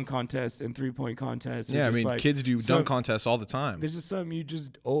backyard, dunk contest and 3-point contest. Yeah, I mean, like, kids do dunk contests all the time. This is something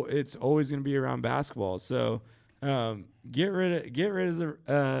it's always going to be around basketball. So get rid of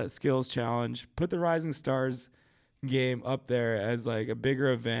the skills challenge. Put the Rising Stars game up there as like a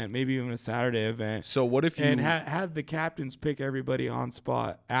bigger event, maybe even a Saturday event. So what if you have the captains pick everybody on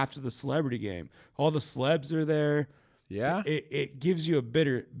spot after the celebrity game? All the celebs are there. Yeah, it gives you a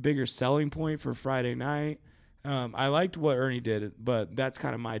bigger selling point for Friday night. I liked what Ernie did, but that's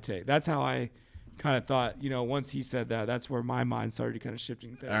kind of my take. That's how I kind of thought, once he said that, that's where my mind started kind of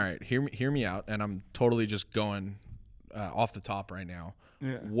shifting things. All right, hear me out, and I'm totally just going off the top right now.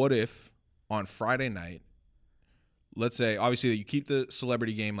 Yeah. What if on Friday night, let's say, obviously you keep the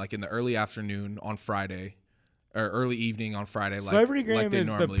celebrity game like in the early afternoon on Friday, or early evening on Friday. Celebrity like game they is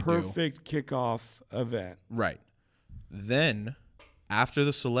the normally perfect kickoff event. Right. Then, after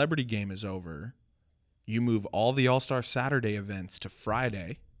the celebrity game is over, you move all the All-Star Saturday events to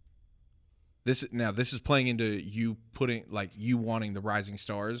Friday. This is playing into you wanting the Rising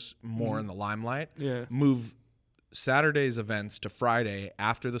Stars more in the limelight. Yeah. Move Saturday's events to Friday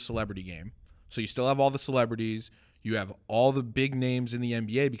after the celebrity game. So you still have all the celebrities. You have all the big names in the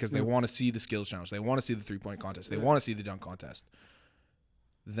NBA because they want to see the skills challenge. They want to see the 3-point contest. They want to see the dunk contest.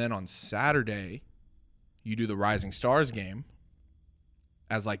 Then on Saturday, you do the Rising Stars game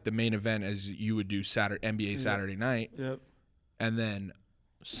as like the main event as you would do NBA Saturday night. Yep. And then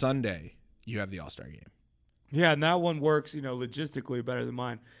Sunday, you have the All-Star game. Yeah, and that one works, logistically better than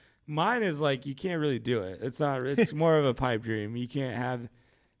mine. Mine is like, you can't really do it. It's more of a pipe dream. You can't have,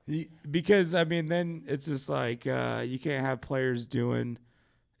 because I mean, then it's just like, you can't have players doing,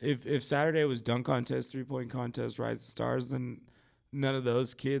 if Saturday was dunk contest, 3-point contest, Rising Stars, then none of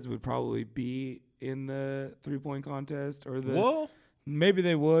those kids would probably be in the 3-point contest or the. Well, maybe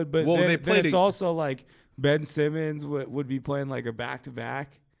they would, but then it's also like Ben Simmons would be playing like a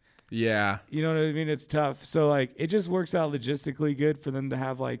back-to-back. Yeah. You know what I mean? It's tough. So, like, it just works out logistically good for them to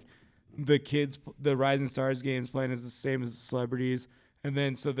have, like, the kids, the Rising Stars games playing as the same as the celebrities. And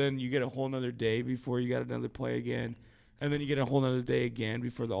then, then you get a whole nother day before you got another play again. And then you get a whole nother day again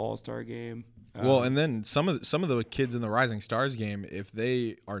before the All-Star game. Well, and then some of the kids in the Rising Stars game, if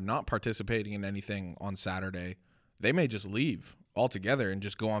they are not participating in anything on Saturday, they may just leave altogether and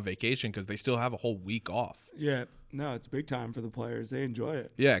just go on vacation because they still have a whole week off. Yeah. No, it's big time for the players. They enjoy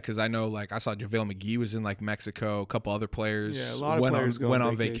it. Yeah, because I know, like, I saw JaVale McGee was in, like, Mexico. A couple other players a lot of players went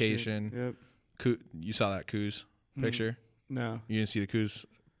on vacation. Yep. You saw that Kuz picture? No. You didn't see the Kuz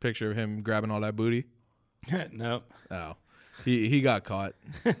picture of him grabbing all that booty? No. Oh. He got caught.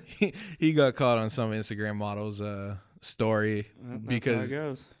 he got caught on some Instagram model's story because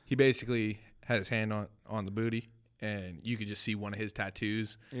he basically had his hand on the booty. And you could just see one of his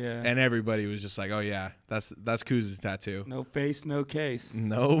tattoos. Yeah. And everybody was just like, oh, yeah, that's Kuz's tattoo. No face, no case.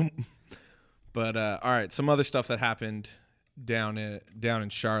 No. But, all right, some other stuff that happened down in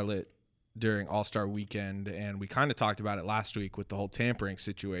Charlotte during All-Star Weekend, and we kind of talked about it last week with the whole tampering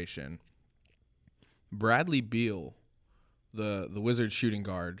situation. Bradley Beal the Wizards shooting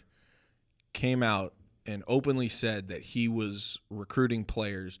guard, came out and openly said that he was recruiting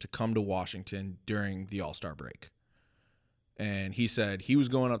players to come to Washington during the All-Star break. And he said he was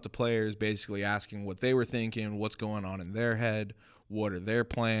going up to players basically asking what they were thinking, what's going on in their head, what are their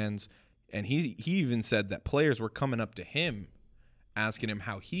plans. And he even said that players were coming up to him asking him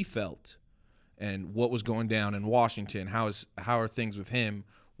how he felt and what was going down in Washington. How are things with him?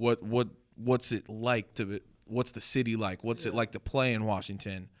 What's it like what's the city like? What's it like to play in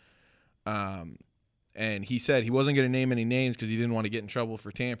Washington? And he said he wasn't going to name any names because he didn't want to get in trouble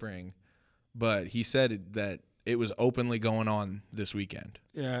for tampering, but he said that it was openly going on this weekend.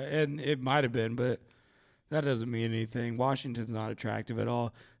 Yeah, and it might have been, but that doesn't mean anything. Washington's not attractive at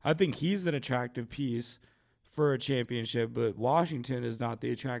all. I think he's an attractive piece for a championship, but Washington is not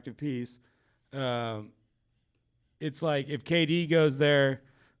the attractive piece. It's like if KD goes there,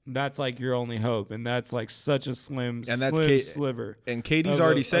 that's like your only hope, and that's like such a slim sliver. And KD's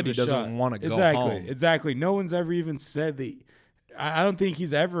already said he doesn't want to go home. Exactly. No one's ever even said that. I don't think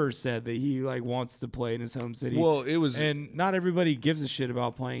he's ever said that he like wants to play in his home city. Well, it was, and not everybody gives a shit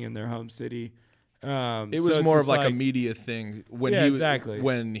about playing in their home city. It was more of like a media thing when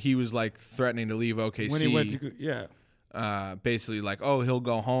when he was like threatening to leave OKC. When he went to basically like, oh, he'll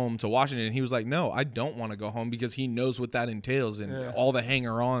go home to Washington. And he was like, no, I don't want to go home because he knows what that entails and all the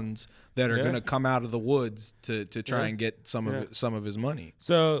hanger-ons that are going to come out of the woods to try and get some of his money.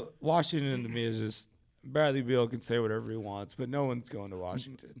 So Washington to me is just Bradley Beal can say whatever he wants, but no one's going to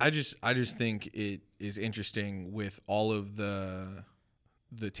Washington. I just think it is interesting with all of the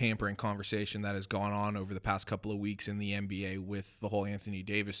tampering conversation that has gone on over the past couple of weeks in the NBA with the whole Anthony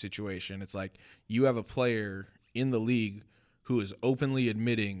Davis situation. It's like you have a player in the league who is openly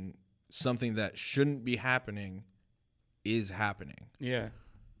admitting something that shouldn't be happening is happening. Yeah.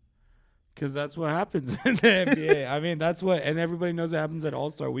 Because that's what happens in the NBA. I mean, and everybody knows it happens at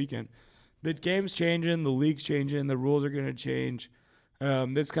All-Star Weekend. The game's changing, the league's changing, the rules are going to change.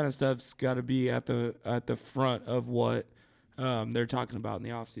 This kind of stuff's got to be at the front of what they're talking about in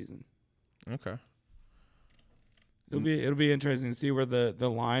the offseason. Okay. It'll be interesting to see where the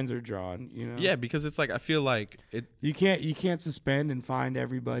lines are drawn, you know. Yeah, because it's like I feel like you can't suspend and find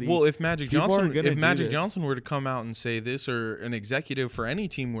everybody. Well, if Magic Johnson were to come out and say this, or an executive for any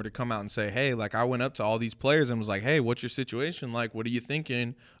team were to come out and say, "Hey, like I went up to all these players and was like, "Hey, what's your situation like? What are you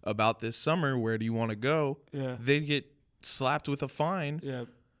thinking about this summer? Where do you want to go?" Yeah. They'd get slapped with a fine. Yeah.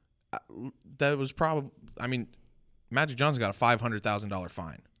 That was probably Magic Johnson got a $500,000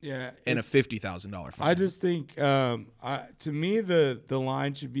 fine. Yeah, and a $50,000 fine. I just think, to me, the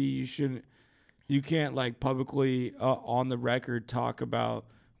line should be you can't like publicly on the record talk about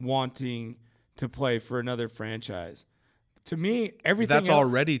wanting to play for another franchise. To me, everything that's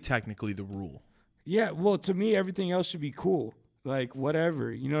already technically the rule. Yeah, well, to me, everything else should be cool. Like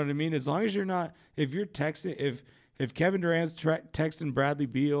whatever, you know what I mean. As long as you're not, if you're texting, if Kevin Durant's texting Bradley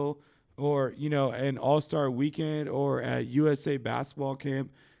Beal, or an All-Star Weekend or at USA basketball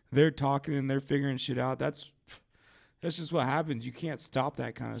camp, they're talking and they're figuring shit out. That's just what happens. You can't stop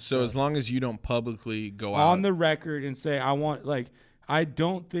that kind of stuff. So as long as you don't publicly go out on the record and say I want, like, I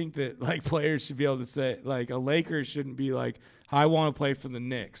don't think that like players should be able to say, like, a Laker shouldn't be like, I want to play for the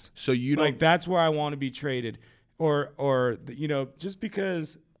Knicks. So you don't, like, that's where I want to be traded, or just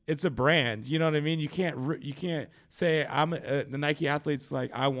because it's a brand, you know what I mean? You can't say the Nike athlete's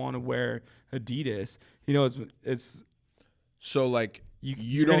like, I want to wear Adidas. It's so like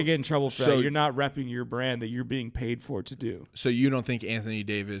you're gonna get in trouble for that. You're not repping your brand that you're being paid for to do. So you don't think Anthony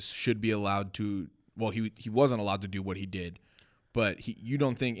Davis should be allowed to? Well, he wasn't allowed to do what he did, but you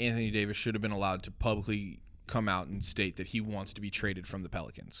don't think Anthony Davis should have been allowed to publicly come out and state that he wants to be traded from the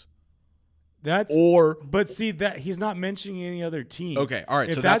Pelicans? But see that he's not mentioning any other team. Okay, all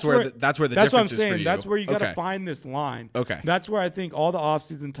right. So that's where the difference is for you. That's what I'm saying. That's where you got to find this line. Okay. That's where I think all the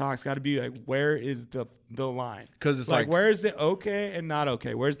offseason talks got to be like, where is the line? Because it's like where is it okay and not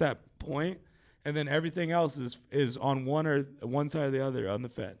okay? Where's that point? And then everything else is on one side or the other on the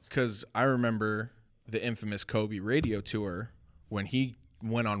fence. Because I remember the infamous Kobe radio tour when he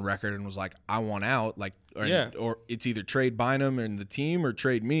went on record and was like, "I want out," or it's either trade Bynum and the team or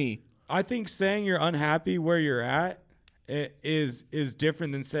trade me. I think saying you're unhappy where you're at is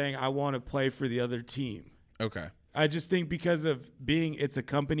different than saying I want to play for the other team. Okay. I just think because of it's a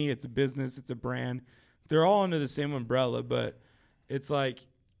company, it's a business, it's a brand. They're all under the same umbrella, but it's like,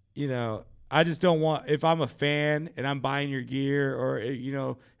 I just don't want, if I'm a fan and I'm buying your gear, or,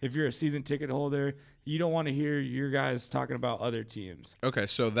 if you're a season ticket holder, you don't want to hear your guys talking about other teams. Okay.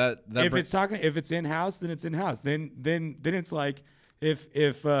 So if it's in-house, then it's in-house. Then it's like,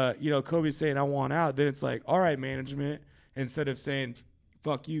 If Kobe's saying I want out, then it's like, all right, management, instead of saying,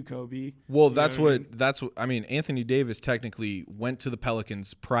 fuck you, Kobe. Well, You that's know what I what that's what I mean. Anthony Davis technically went to the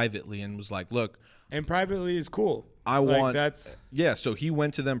Pelicans privately and was like, "Look, And privately is cool. I Like, want that's yeah." So he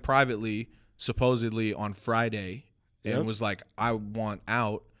went to them privately, supposedly on Friday, and Yep. was like, "I want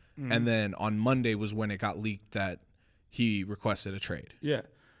out." And then on Monday was when it got leaked that he requested a trade. yeah.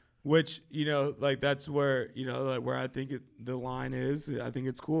 Which, you know, like that's where, you know, like where I think the line is. I think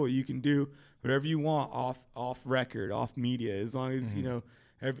it's cool. You can do whatever you want off record, off media, as long as, you know,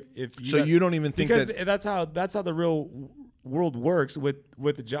 if you So you don't even think because that that's how the real world works with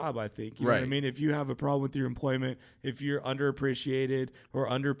the job, I think. You know what I Right. mean? If you have a problem with your employment, if you're underappreciated or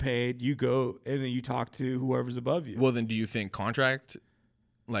underpaid, you go and then you talk to whoever's above you. well, then do you think contract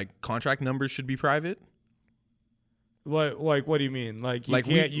numbers should be private? What do you mean? Like you Like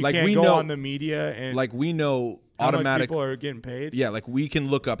we- can't like we go know- on the media and Like we know how much automatic people are getting paid? Yeah, like we can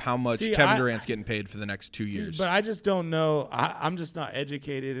look up how much See, Kevin Durant's getting paid for the next 2 See, years. But I just don't know. I'm just not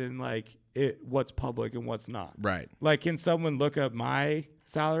educated in like what's public and what's not. Right. Like, can someone look up my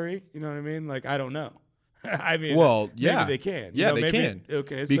salary? You know what I mean? Like, I don't know. I mean, Well, maybe yeah, they can. You Yeah, know, they maybe- can.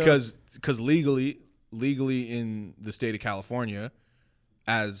 Okay, so, because legally in the state of California,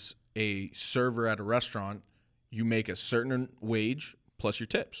 as a server at a restaurant, you make a certain wage plus your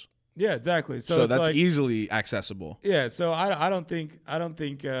tips. yeah, exactly. So, So it's that's like, easily accessible. Yeah, so I don't think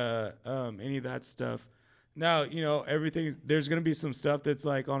any of that stuff. Now, you know, there's going to be some stuff that's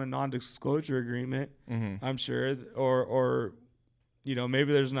like on a non-disclosure agreement, I'm sure, or you know,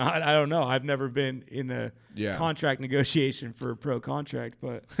 maybe there's not. I don't know. I've never been in a Yeah. contract negotiation for a pro contract,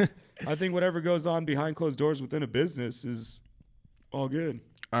 but I think whatever goes on behind closed doors within a business is all good.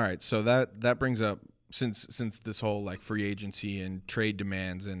 All right, so that brings up since this whole like free agency and trade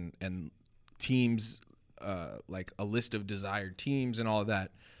demands and teams like a list of desired teams and all of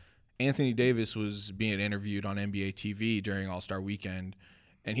that. Anthony Davis was being interviewed on NBA TV during All-Star Weekend,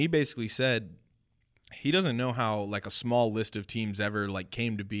 and he basically said he doesn't know how like a small list of teams ever like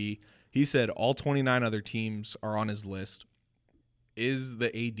came to be. He said all 29 other teams are on his list. Is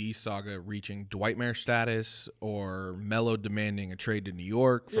the AD saga reaching Dwightmare status, or Melo demanding a trade to New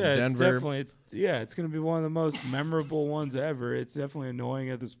York from Denver? It's going to be one of the most memorable ones ever. It's definitely annoying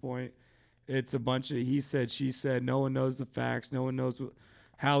at this point. It's a bunch of he said, she said. No one knows the facts. No one knows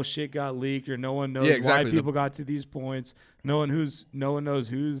how shit got leaked, or no one knows exactly. why people got to these points. No one knows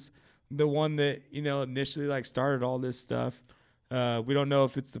who's the one that, you know, initially like started all this stuff. We don't know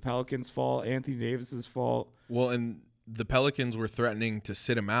if it's the Pelicans' fault, Anthony Davis's fault. Well, and the Pelicans were threatening to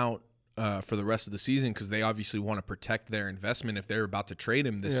sit him out for the rest of the season because they obviously want to protect their investment if they're about to trade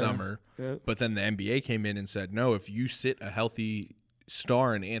him this summer. Yeah. But then the NBA came in and said, no, if you sit a healthy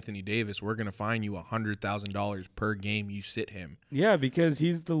star in Anthony Davis, we're going to fine you $100,000 per game you sit him. Yeah, because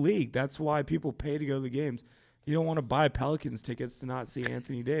he's the league. That's why people pay to go to the games. You don't want to buy Pelicans tickets to not see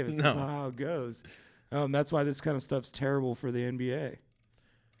Anthony Davis. No. That's not how it goes. That's why this kind of stuff's terrible for the NBA.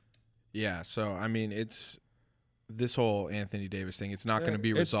 Yeah, so, I mean, it's this whole Anthony Davis thing. It's not going to be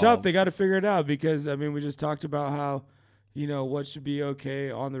It's resolved. tough. They got to figure it out because, I mean, we just talked about how, you know, what should be okay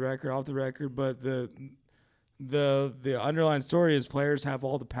on the record, off the record, but the underlying story is players have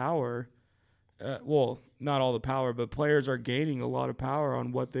all the power. Well, not all the power, but players are gaining a lot of power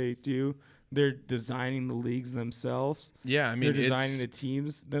on what they do. They're designing the leagues themselves. Yeah, I mean, they're designing the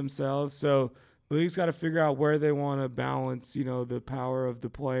teams themselves. So the league's got to figure out where they want to balance, you know, the power of the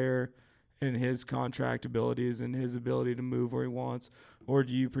player and his contract abilities and his ability to move where he wants, or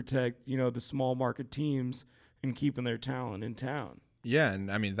do you protect, you know, the small market teams and keeping their talent in town? Yeah,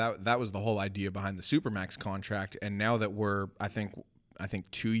 and I mean that was the whole idea behind the Supermax contract, and now that we're I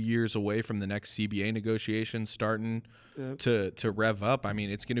think 2 years away from the next CBA negotiations starting to rev up. I mean,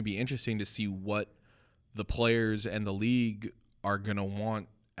 it's going to be interesting to see what the players and the league are going to want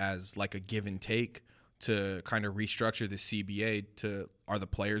as like a give and take to kind of restructure the CBA. Are the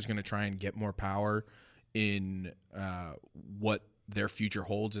players going to try and get more power in what their future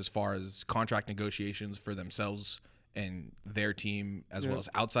holds as far as contract negotiations for themselves and their team, as well as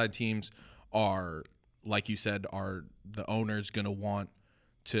outside teams? Are, like you said, are the owners going to want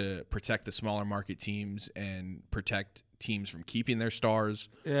to protect the smaller market teams and protect teams from keeping their stars?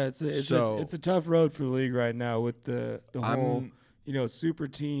 Yeah, it's a tough road for the league right now with the whole, you know, super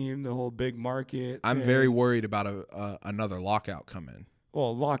team, the whole big market. I'm very worried about another lockout coming.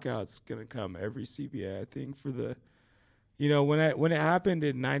 Well, lockout's gonna come every CBA, I think. For the, you know, when it happened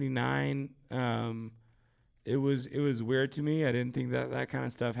in '99, it was weird to me. I didn't think that kind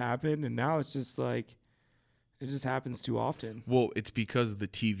of stuff happened, and now it's just like it just happens too often. Well, it's because the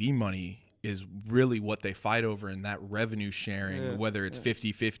TV money is really what they fight over, in that revenue sharing, whether it's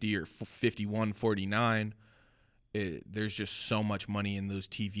 50-50 or 51-49. there's just so much money in those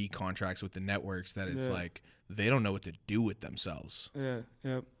TV contracts with the networks that it's like they don't know what to do with themselves.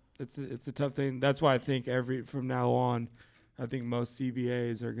 Yeah. It's a tough thing. That's why I think from now on, I think most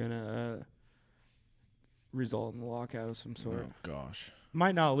CBAs are gonna result in a lockout of some sort. Oh gosh.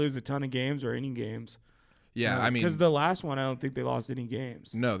 Might not lose a ton of games or any games. Yeah, I mean, because the last one, I don't think they lost any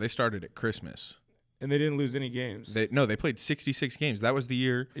games. No, they started at Christmas. And they didn't lose any games. They played 66 games. That was the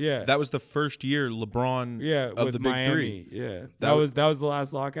year. Yeah. That was the first year LeBron of the Big Miami. Three. Yeah. That was the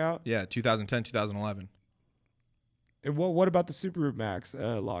last lockout? Yeah, 2010, 2011. And what about the Supermax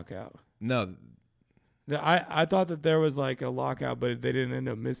lockout? No. I thought that there was like a lockout, but they didn't end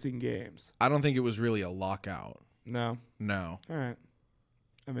up missing games. I don't think it was really a lockout. No. No. All right.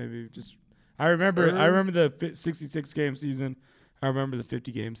 I remember the 66 game season. I remember the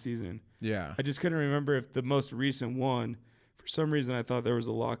 50 game season. Yeah. I just couldn't remember if the most recent one, for some reason I thought there was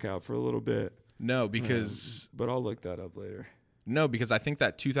a lockout for a little bit. No, because but I'll look that up later. No, because I think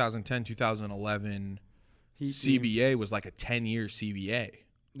that 2010, 2011 CBA was like a 10-year CBA.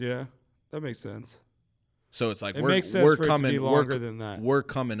 Yeah. That makes sense. So it's like we're coming longer than that. We're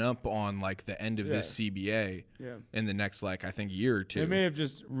coming up on like the end of this CBA Yeah. in the next like I think year or two. They may have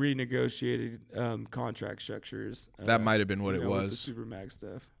just renegotiated contract structures. That might have been what it was. With the Supermax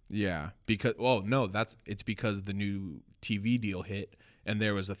stuff. Yeah, because it's because the new TV deal hit and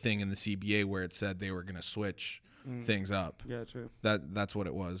there was a thing in the CBA where it said they were going to switch things up. Yeah, true. That's what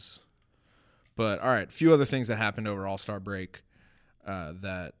it was. But all right, a few other things that happened over All-Star break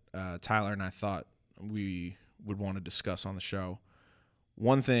that Tyler and I thought we would want to discuss on the show.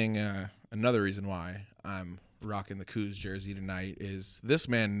 One thing, another reason why I'm rocking the Cougs jersey tonight is this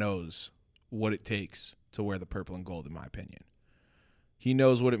man knows what it takes to wear the purple and gold, in my opinion. He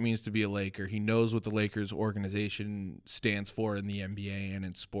knows what it means to be a Laker. He knows what the Lakers organization stands for in the NBA and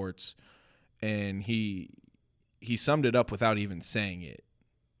in sports. And he summed it up without even saying it,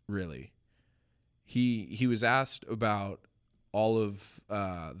 really. He was asked about all of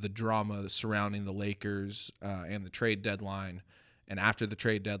the drama surrounding the Lakers and the trade deadline, and after the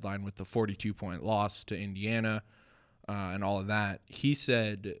trade deadline with the 42-point loss to Indiana and all of that, he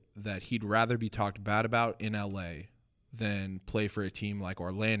said that he'd rather be talked bad about in LA than play for a team like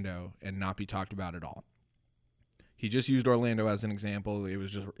Orlando and not be talked about at all. He just used Orlando as an example. It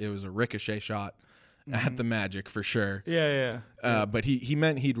was a ricochet shot at the Magic for sure. Yeah. But he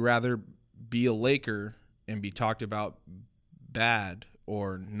meant he'd rather be a Laker and be talked about bad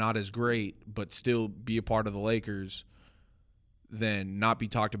or not as great, but still be a part of the Lakers than not be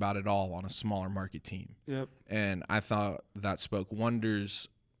talked about at all on a smaller market team. Yep. And I thought that spoke wonders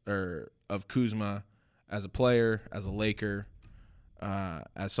of Kuzma as a player, as a Laker,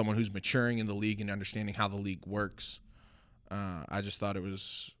 as someone who's maturing in the league and understanding how the league works. I just thought it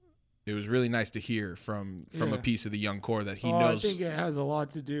was really nice to hear from a piece of the young core that he knows. I think it has a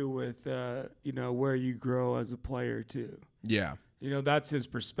lot to do with where you grow as a player too. Yeah. That's his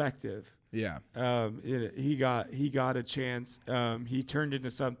perspective. Yeah. He got a chance. He turned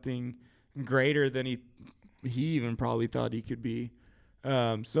into something greater than he even probably thought he could be.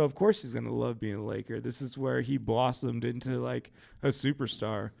 So of course he's gonna love being a Laker. This is where he blossomed into like a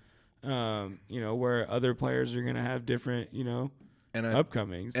superstar. Where other players are gonna have different,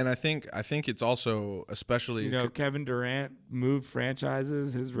 upcomings. And I think it's also especially Kevin Durant moved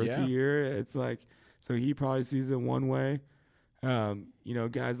franchises his rookie year. It's like, so he probably sees it one way.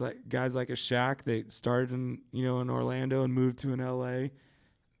 Guys like a Shaq, they started in Orlando and moved to an LA.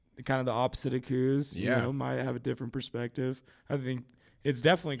 Kind of the opposite of Kuz. Might have a different perspective. I think it's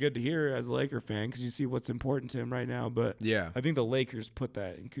definitely good to hear as a Laker fan because you see what's important to him right now. But yeah, I think the Lakers put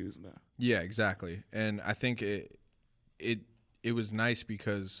that in Kuzma. Yeah, exactly. And I think it was nice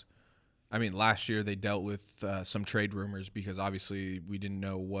because, I mean, last year they dealt with some trade rumors because obviously we didn't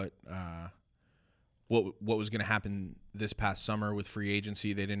know what was going to happen this past summer with free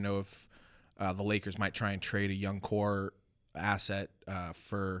agency. They didn't know if the Lakers might try and trade a young core asset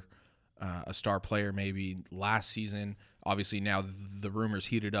for a star player maybe last season. Obviously now the rumors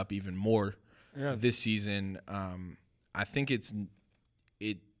heated up even more this season. I think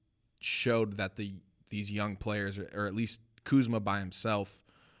it showed that these young players, or at least Kuzma by himself,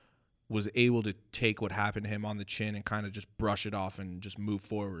 was able to take what happened to him on the chin and kind of just brush it off and just move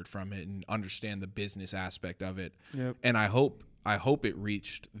forward from it and understand the business aspect of it. Yep. And I hope it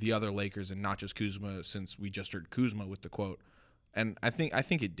reached the other Lakers and not just Kuzma, since we just heard Kuzma with the quote. And I think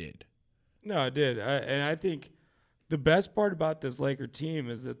it did. No, it did. And I think the best part about this Laker team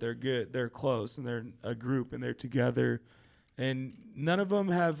is that they're good. They're close, and they're a group, and they're together. And none of them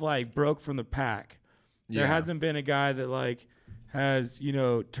have, broke from the pack. There hasn't been a guy that, has,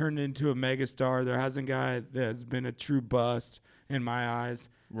 turned into a megastar. There hasn't a guy that's been a true bust in my eyes.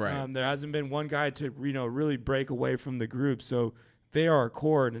 Right. There hasn't been one guy to, really break away from the group. So they are a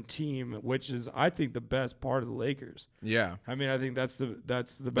core and a team, which is, I think, the best part of the Lakers. Yeah. I mean, I think that's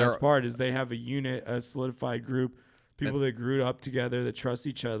the best part is they have a unit, a solidified group, people that grew up together, that trust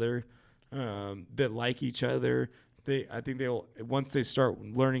each other, that like each other. I think they'll, once they start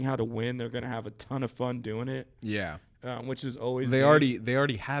learning how to win, they're going to have a ton of fun doing it. Yeah. Which is always they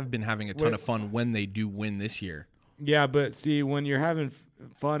already have been having a ton of fun when they do win this year. Yeah, but see, when you're having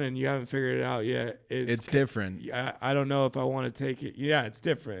fun and you haven't figured it out yet, it's different. I don't know if I want to take it. Yeah, it's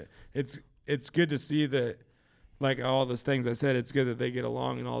different. It's good to see that, like all those things I said, it's good that they get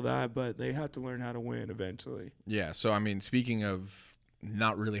along and all that, but they have to learn how to win eventually. Yeah, so I mean, speaking of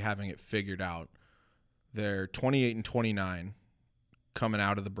not really having it figured out, they're 28-29 coming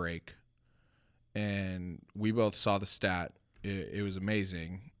out of the break, and we both saw the stat. It was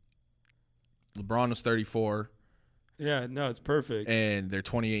amazing. LeBron was 34. Yeah, no, it's perfect. And they're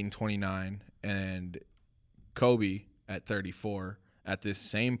 28-29, and Kobe at 34. At this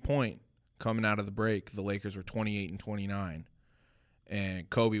same point, coming out of the break, the Lakers were 28-29, and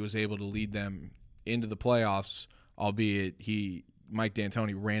Kobe was able to lead them into the playoffs, albeit Mike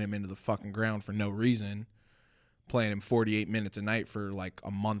D'Antoni ran him into the fucking ground for no reason, playing him 48 minutes a night for like a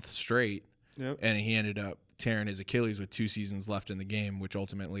month straight. Yep. And he ended up tearing his Achilles with 2 seasons left in the game, which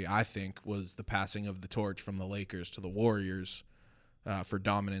ultimately I think was the passing of the torch from the Lakers to the Warriors for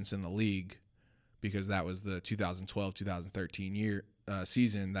dominance in the league, because that was the 2012-2013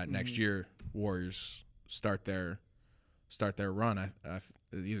 season. That next year, Warriors start their run.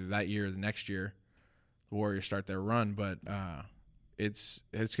 Either that year or the next year, the Warriors start their run. But it's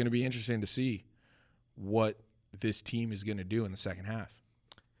going to be interesting to see what this team is going to do in the second half.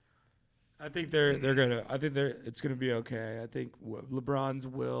 I think it's gonna be okay. I think LeBron's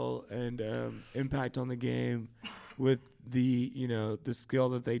will and impact on the game, with the the skill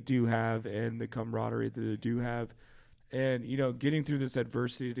that they do have and the camaraderie that they do have, and getting through this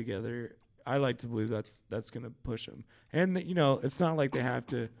adversity together, I like to believe that's gonna push them. And it's not like they have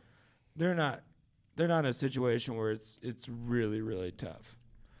to. They're not in a situation where it's really, really tough.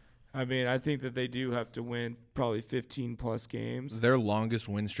 I mean, I think that they do have to win probably 15-plus games. Their longest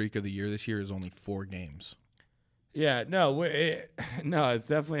win streak of the year this year is only 4 games. Yeah, no, it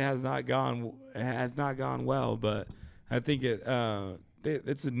definitely has not gone well. But I think it's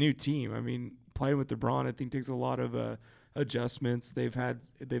a new team. I mean, playing with LeBron, I think takes a lot of adjustments. They've had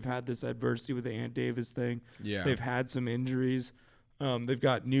this adversity with the Ant Davis thing. Yeah, they've had some injuries. They've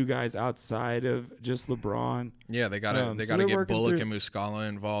got new guys outside of just LeBron. Yeah, they got to get Bullock and Muscala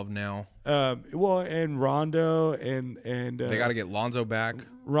involved now. And Rondo and they got to get Lonzo back.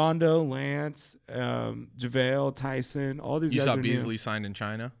 Rondo, Lance, JaVale, Tyson, all these. You guys saw are Beasley new. signed in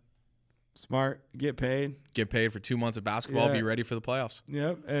China. Smart, get paid For 2 months of basketball. Yeah. Be ready for the playoffs.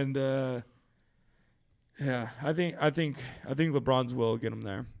 Yep, and I think LeBron's will get him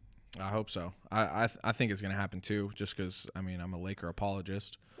there. I hope so. I think it's going to happen too, just because, I mean, I'm a Laker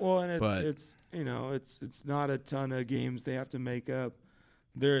apologist. Well, and it's not a ton of games they have to make up.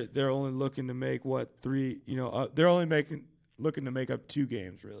 They're only looking to make 3. They're only looking to make up 2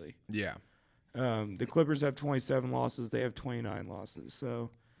 games really. Yeah. The Clippers have 27 losses. They have 29 losses. So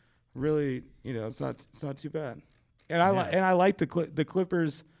really, it's not too bad. And I like the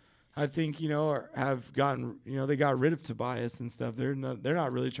Clippers. I think have gotten they got rid of Tobias and stuff. They're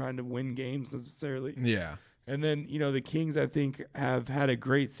not really trying to win games necessarily. Yeah. And then the Kings, I think, have had a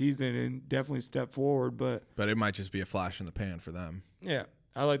great season and definitely stepped forward, but it might just be a flash in the pan for them. Yeah,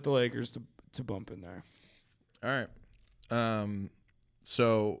 I like the Lakers to bump in there. All right.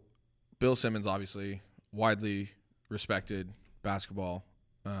 So Bill Simmons, obviously widely respected basketball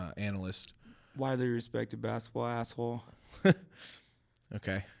analyst. Widely respected basketball asshole.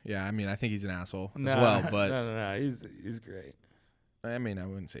 Okay. Yeah, I mean, I think he's an asshole as well, but no, he's great. I mean, I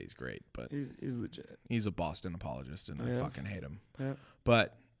wouldn't say he's great, but he's legit. He's a Boston apologist, and I fucking hate him. Yeah.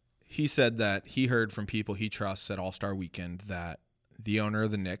 But he said that he heard from people he trusts at All-Star Weekend that the owner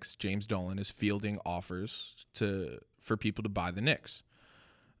of the Knicks, James Dolan, is fielding offers for people to buy the Knicks.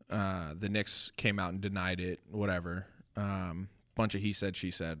 The Knicks came out and denied it, whatever. Bunch of he said,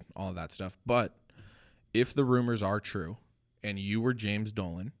 she said, all of that stuff. But if the rumors are true, and you were James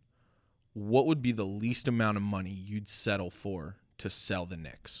Dolan, what would be the least amount of money you'd settle for to sell the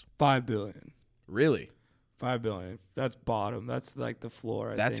Knicks? $5 billion. Really? $5 billion. That's bottom. That's like the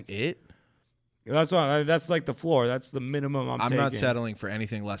floor. That's it? That's what. That's like the floor. That's the minimum I'm taking. not settling for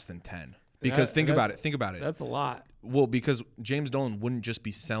anything less than 10. Because think about it. That's a lot. Well, because James Dolan wouldn't just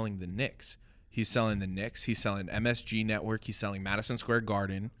be selling the Knicks. He's selling the Knicks. He's selling MSG Network. He's selling Madison Square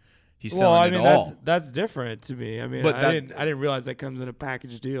Garden. He's selling it all. That's different to me. I mean, I didn't realize that comes in a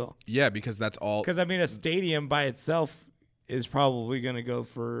package deal. Yeah, because that's all. Because I mean, a stadium by itself is probably going to go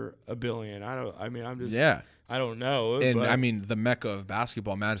for $1 billion. I don't know. And I mean, the mecca of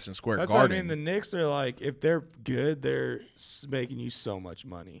basketball, Madison Square Garden. That's what I mean. The Knicks are like, if they're good, they're making you so much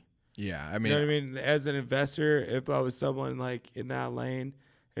money. Yeah, I mean, you know what I mean? As an investor, if I was someone like in that lane,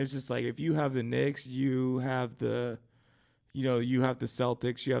 it's just like if you have the Knicks, you have the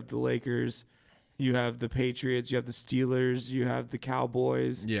Celtics, you have the Lakers, you have the Patriots, you have the Steelers, you have the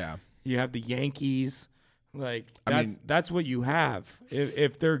Cowboys. Yeah. You have the Yankees. Like that's what you have.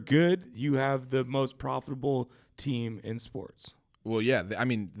 If they're good, you have the most profitable team in sports. Well, yeah, I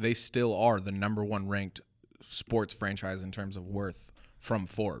mean, they still are the number 1 ranked sports franchise in terms of worth from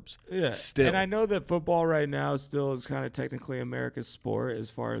Forbes. Yeah, still. And I know that football right now still is kind of technically America's sport as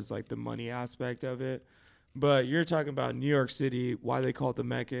far as like the money aspect of it. But you're talking about New York City. Why they call it the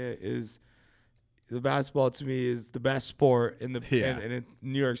Mecca is the basketball to me is the best sport in the in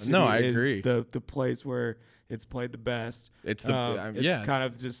New York City. No, I is agree. The place where it's played the best. It's the it's kind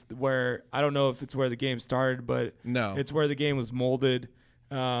of just where I don't know if it's where the game started, but no, it's where the game was molded.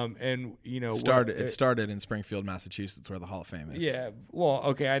 And you know, it started in Springfield, Massachusetts, where the Hall of Fame is. Yeah, well,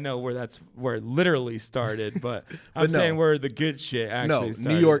 okay, I know where it literally started, but I'm saying where the good shit actually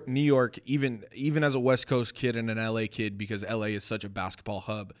started. New York, even as a West Coast kid and an LA kid, because LA is such a basketball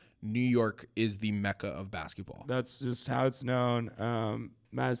hub, New York is the mecca of basketball. That's just how it's known.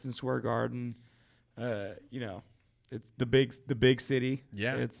 Madison Square Garden, you know, it's the big city.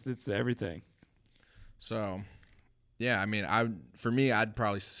 Yeah, it's everything. So. Yeah, I mean, I'd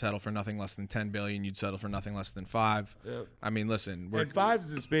probably settle for nothing less than $10 billion. You'd settle for nothing less than $5 billion. Yep. I mean, listen, and $5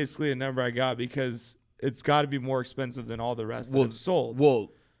 is just basically a number I got because it's got to be more expensive than all the rest that have sold. Well,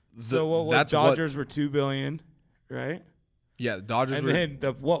 Dodgers were $2 billion, right? Yeah, the Dodgers. And then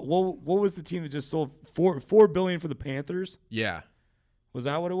what was the team that just sold $4 billion for the Panthers? Yeah, was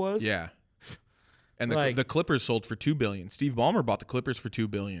that what it was? Yeah. And the Clippers sold for $2 billion. Steve Ballmer bought the Clippers for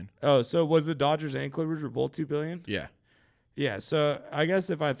 $2 billion. Oh, so was the Dodgers and Clippers were both $2 billion? Yeah. Yeah. So I guess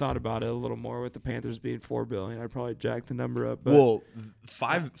if I thought about it a little more, with the Panthers being $4 billion, I'd probably jack the number up. But well,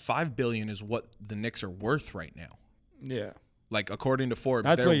 $5 billion is what the Knicks are worth right now. Yeah. Like according to Forbes,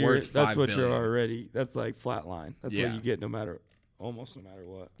 they're worth $5 billion. That's what you're already. That's like flatline. That's what you get almost no matter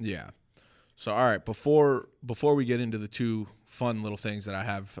what. Yeah. So all right, before we get into the two fun little things that I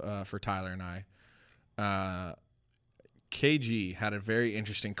have for Tyler and I. KG had a very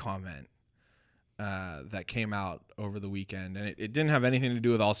interesting comment that came out over the weekend, and it didn't have anything to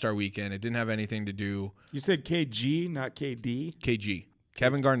do with All-Star Weekend. It didn't have anything to do. You said KG, not KD. KG,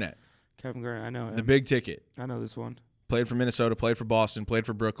 Kevin Garnett. Kevin Garnett, I know him. The big ticket. I know this one. Played for Minnesota, played for Boston, played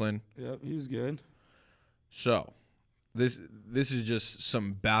for Brooklyn. Yep, he was good. So, this is just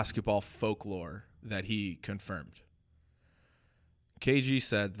some basketball folklore that he confirmed. KG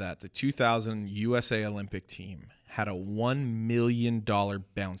said that the 2000 USA Olympic team had a $1 million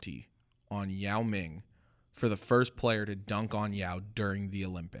bounty on Yao Ming for the first player to dunk on Yao during the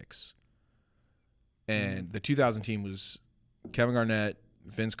Olympics. And the 2000 team was Kevin Garnett,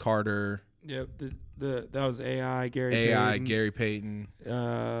 Vince Carter. Yep, that was Gary Payton.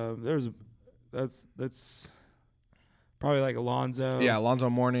 That's probably like Alonzo. Yeah, Alonzo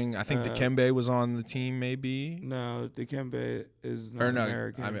Mourning. I think Dikembe was on the team, maybe. No, Dikembe is not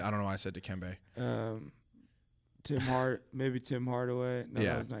American. I mean, I don't know why I said Dikembe. Tim Hardaway. No,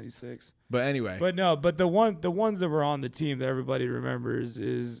 that was 96. But anyway. But the ones that were on the team that everybody remembers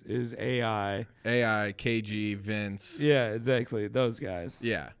is AI, KG, Vince. Yeah, exactly. Those guys.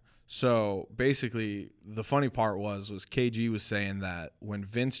 Yeah. So basically, the funny part was KG was saying that when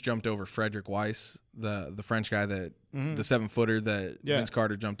Vince jumped over Frederick Weiss, the French guy that the 7-footer that Vince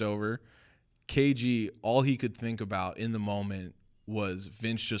Carter jumped over, KG, all he could think about in the moment was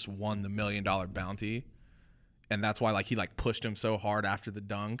Vince just won the $1 million bounty, and that's why he pushed him so hard after the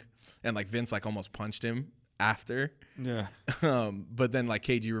dunk, and Vince almost punched him after. Yeah. But then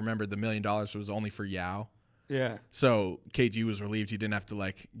KG remembered the $1 million was only for Yao. Yeah. So KG was relieved he didn't have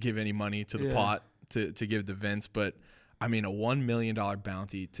to give any money to the pot to give to Vince. But I mean, a $1 million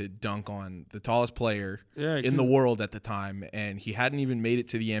bounty to dunk on the tallest player in the world at the time, and he hadn't even made it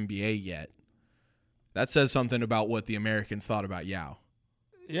to the NBA yet. That says something about what the Americans thought about Yao.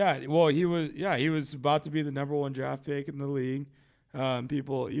 Yeah, well, he was about to be the number 1 draft pick in the league.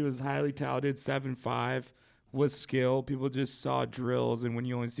 He was highly touted, 7'5", with skill. People just saw drills, and when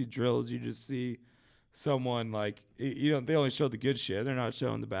you only see drills, you just see someone they only show the good shit. They're not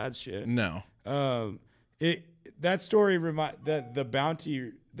showing the bad shit. No. that story the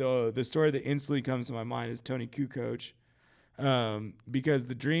bounty the story that instantly comes to my mind is Tony Kukoc, because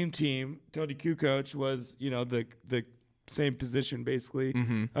the dream team, Tony Kukoc was the same position basically.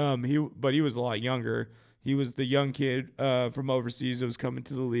 But he was a lot younger. He was the young kid from overseas that was coming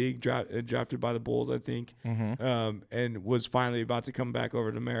to the league, drafted by the Bulls, I think, and was finally about to come back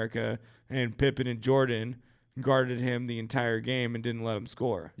over to America. And Pippen and Jordan guarded him the entire game and didn't let him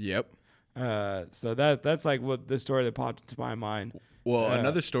score. Yep. So that's like what the story that popped into my mind. Well,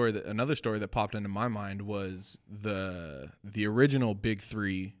 another story that popped into my mind was the original Big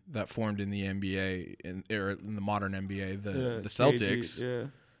Three that formed in the NBA or in the modern NBA, the Celtics, KG,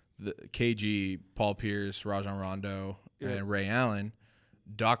 the KG, Paul Pierce, Rajon Rondo, and Ray Allen.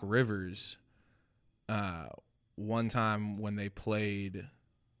 Doc Rivers, one time when they played,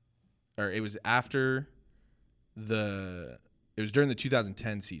 or it was during the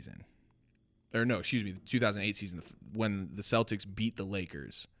 2010 season. Or no, excuse me, the 2008 season when the Celtics beat the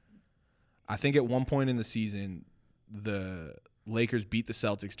Lakers. I think at one point in the season, the Lakers beat the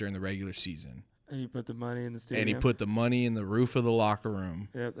Celtics during the regular season. And he put the money in the stadium. And he put the money in the roof of the locker room.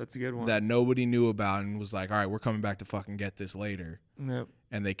 Yep, that's a good one. That nobody knew about and was like, all right, we're coming back to fucking get this later. Yep.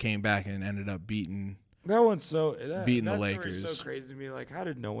 And they came back and ended up beating the Lakers. That so crazy to me. Like, how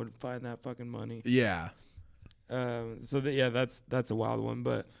did no one find that fucking money? Yeah. That's a wild one,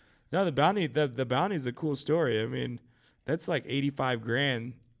 but. No, the bounty is a cool story. I mean, that's like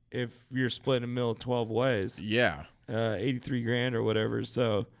 $85,000 if you're splitting a mill 12 ways. Yeah. $83,000 or whatever.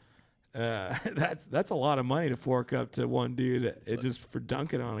 So that's a lot of money to fork up to one dude. It just for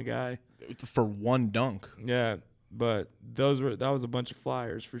dunking on a guy. For one dunk. Yeah, but that was a bunch of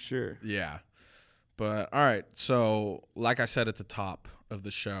flyers for sure. Yeah. But all right, so like I said at the top of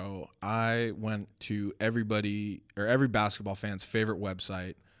the show, I went to every basketball fan's favorite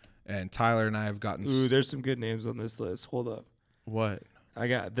website. And Tyler and I have gotten... Ooh, there's some good names on this list. Hold up. What? I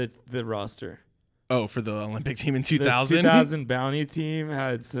got the roster. Oh, for the Olympic team in 2000? The 2000 bounty team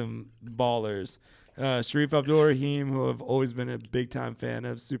had some ballers. Sharif Abdul-Rahim, who I've always been a big-time fan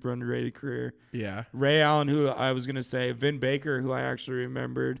of, super underrated career. Yeah. Ray Allen, who I was going to say. Vin Baker, who I actually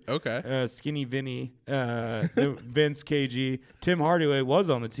remembered. Okay. Skinny Vinny. Vince KG. Tim Hardaway was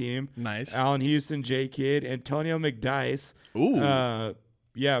on the team. Nice. Allen Houston, J. Kidd. Antonio McDyess. Ooh.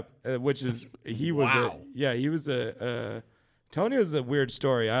 Yeah, he was Tonio's a weird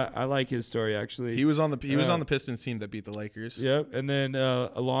story. I like his story actually. He was on the Pistons team that beat the Lakers. Yep, and then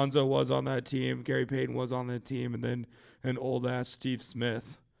Alonzo was on that team. Gary Payton was on that team, and then an old ass Steve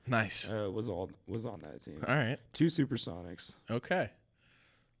Smith. Nice. Was on that team. All right. 2 Supersonics. Okay.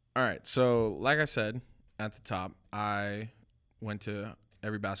 All right. So, like I said at the top, I went to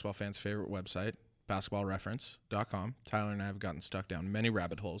every basketball fan's favorite website, basketballreference.com. Tyler and I have gotten stuck down many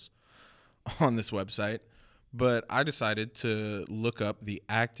rabbit holes on this website, but I decided to look up the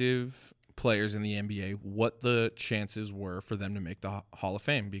active players in the NBA, what the chances were for them to make the Hall of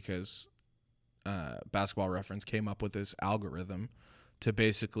Fame, because Basketball Reference came up with this algorithm to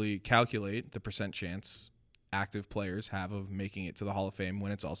basically calculate the percent chance active players have of making it to the Hall of Fame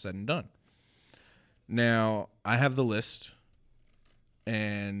when it's all said and done. Now, I have the list,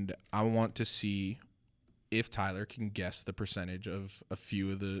 and I want to see if Tyler can guess the percentage of a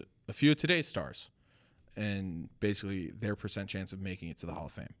few of today's stars, and basically their percent chance of making it to the Hall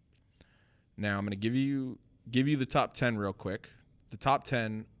of Fame. Now I'm going to give you the top 10 real quick. The top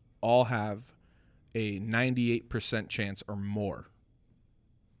 10 all have a 98% chance or more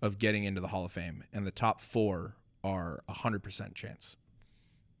of getting into the Hall of Fame, and the top 4 are 100% chance.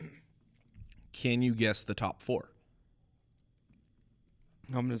 Can you guess the top 4?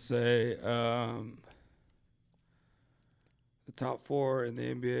 I'm going to say the top 4 in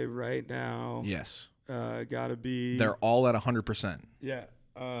the NBA right now. Yes. Got to be... They're all at 100%. Yeah.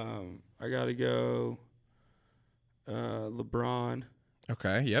 I got to go LeBron.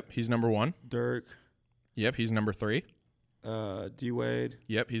 Okay, yep, he's number 1. Dirk. Yep, he's number 3. D-Wade.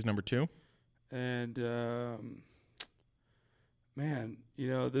 Yep, he's number 2. And, man,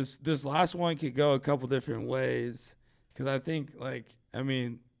 this last one could go a couple different ways. Because I think, to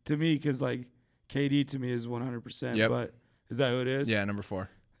me, because, KD to me is 100%. Yep. But is that who it is? Yeah, number 4.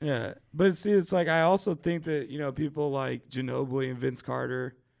 Yeah. But, see, it's I also think that, people like Ginobili and Vince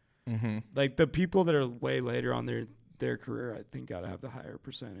Carter, the people that are way later on their career, I think, got to have the higher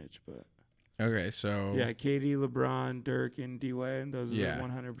percentage. But okay, so... Yeah, KD, LeBron, Dirk, and D-Wade, those are the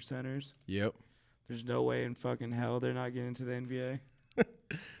 100%ers. Yep. There's no way in fucking hell they're not getting into the NBA.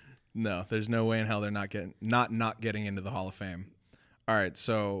 No, there's no way in hell they're not getting into the Hall of Fame. All right,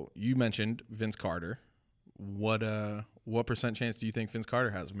 so you mentioned Vince Carter. what percent chance do you think Vince Carter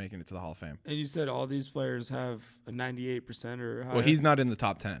has of making it to the Hall of Fame? And you said all these players have a 98% or higher? Well, he's not in the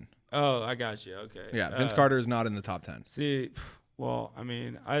top 10. Oh, I got you. Okay. Yeah, Vince Carter is not in the top 10. See, well, I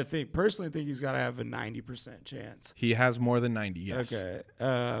mean, personally think he's got to have a 90% chance. He has more than 90, yes. Okay.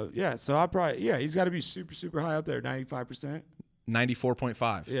 Yeah, so he's got to be super, super high up there, 95%.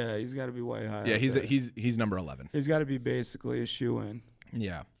 94.5. Yeah, he's got to be way high. Yeah, he's number 11. He's got to be basically a shoe-in.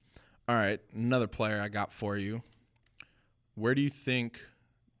 Yeah. All right, another player I got for you. Where do you think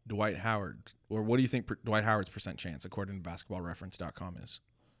Dwight Howard, or what do you think Dwight Howard's percent chance, according to basketballreference.com, is?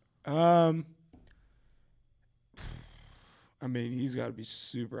 I mean, he's got to be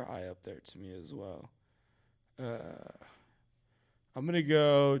super high up there to me as well. I'm going to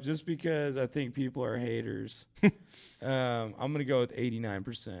go, just because I think people are haters, I'm going to go with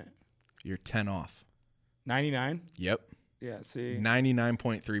 89%. You're 10 off. 99? Yep. Yeah, see.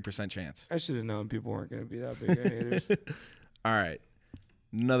 99.3% chance. I should have known people weren't going to be that big of haters. All right.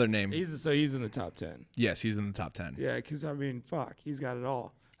 Another name. He's in the top 10. Yes, he's in the top 10. Yeah, because, I mean, he's got it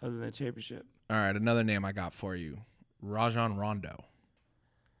all other than championship. All right, another name I got for you. Rajon Rondo.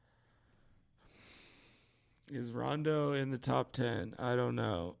 Is Rondo in the top 10? I don't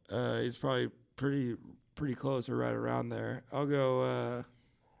know. He's probably pretty close or right around there. I'll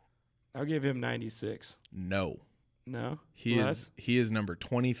give him 96. No. No? He is number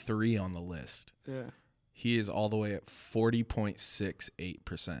 23 on the list. Yeah. He is all the way at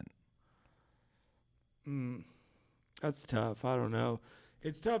 40.68%. That's tough. I don't know.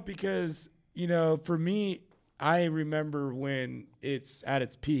 It's tough because, for me, I remember when it's at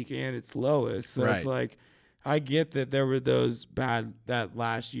its peak and its lowest. So It's like, I get that there were those that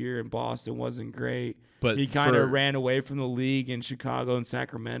last year in Boston wasn't great. But he kind of ran away from the league in Chicago and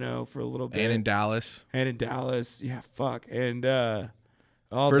Sacramento for a little bit. And in Dallas. Yeah, fuck. And that.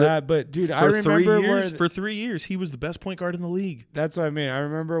 But, dude, I remember for 3 years, he was the best point guard in the league. That's what I mean. I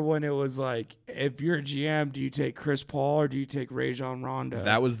remember when it was like, if you're a GM, do you take Chris Paul or do you take Rajon Rondo?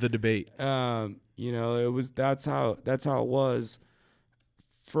 That was the debate. That's how it was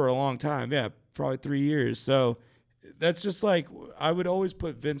for a long time. Yeah, probably 3 years. So that's just like, I would always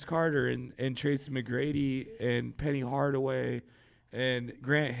put Vince Carter and Tracy McGrady and Penny Hardaway and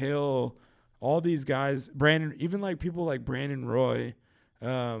Grant Hill, all these guys, Brandon, even like people like Brandon Roy,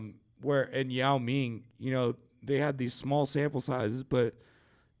 and Yao Ming, they had these small sample sizes, but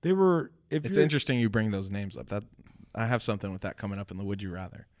they were. It's interesting you bring those names up. That I have something with that coming up in the Would You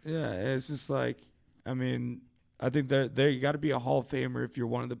Rather. Yeah, it's just like, I mean, I think there you got to be a Hall of Famer if you're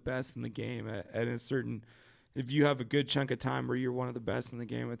one of the best in the game at a certain. If you have a good chunk of time where you're one of the best in the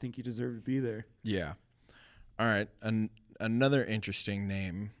game, I think you deserve to be there. Yeah. All right. Another interesting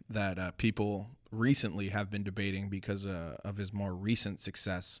name that people recently have been debating because of his more recent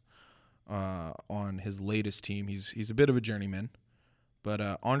success on his latest team. He's a bit of a journeyman, but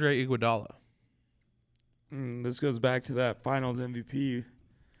Andre Iguodala. This goes back to that Finals MVP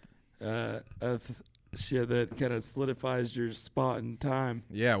shit that kind of solidifies your spot in time.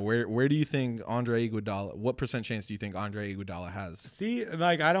 Yeah, where do you think Andre Iguodala? What percent chance do you think Andre Iguodala has? See,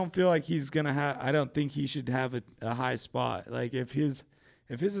 like, I don't feel like he's gonna have. I don't think he should have a high spot. Like, if his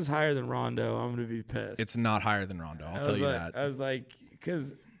is higher than Rondo, I'm gonna be pissed. It's not higher than Rondo. I'll tell you that. I was like,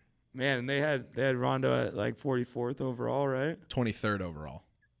 because man, they had Rondo at like 44th overall, right? 23rd overall.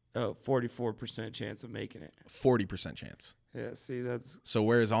 Oh, 44% chance of making it. 40% chance. Yeah. See, that's. So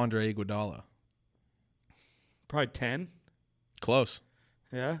where is Andre Iguodala? Probably 10. Close.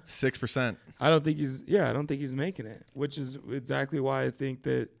 Yeah. 6%. I don't think he's making it, which is exactly why I think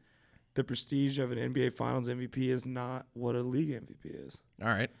that the prestige of an NBA Finals MVP is not what a league MVP is. All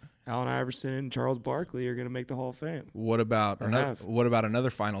right. Allen Iverson and Charles Barkley are going to make the Hall of Fame. What about another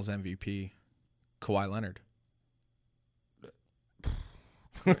Finals MVP, Kawhi Leonard?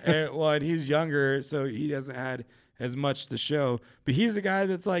 And he's younger, so he hasn't had as much to show, but he's a guy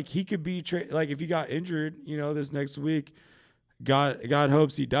that's like, he could be like, if he got injured, this next week, God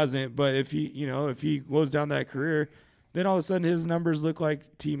hopes he doesn't, but if he goes down that career, then all of a sudden his numbers look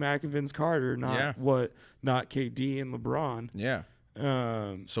like T-Mac and Vince Carter, not KD and LeBron. Yeah.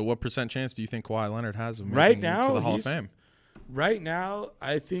 So what percent chance do you think Kawhi Leonard has of making it to the Hall of Fame? Right now,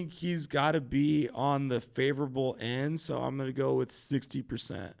 I think he's got to be on the favorable end, so I'm going to go with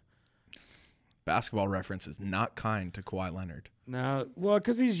 60%. Basketball Reference is not kind to Kawhi Leonard. No, well,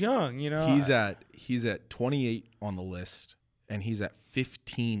 because he's young, He's at 28 on the list, and he's at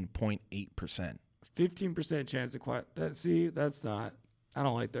 15.8%. 15% chance of Kawhi. That's not. I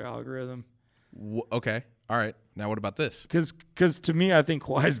don't like their algorithm. Okay, all right. Now what about this? Because to me, I think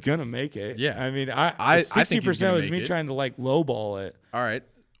Kawhi's gonna make it. Yeah, I mean, 60% was me trying to like lowball it. All right.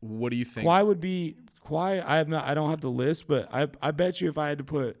 What do you think? Kawhi Kawhi, I don't have the list, but I bet you if I had to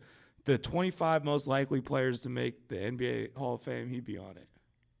put the 25 most likely players to make the NBA Hall of Fame, he'd be on it.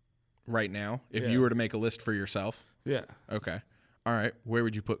 Right now, if you were to make a list for yourself? Yeah. Okay. All right. Where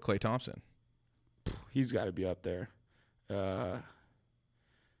would you put Klay Thompson? He's got to be up there.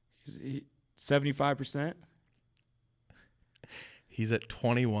 He's 75%. He's at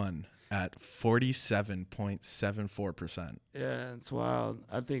 21 at 47.74%. Yeah, it's wild.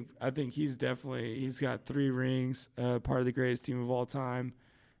 I think he's got 3 rings, part of the greatest team of all time.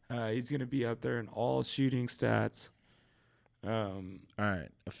 He's going to be up there in all shooting stats. All right,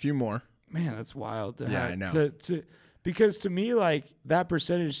 a few more. Man, that's wild. I know. Because to me, like, that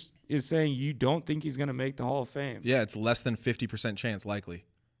percentage is saying you don't think he's going to make the Hall of Fame. Yeah, it's less than 50% chance likely,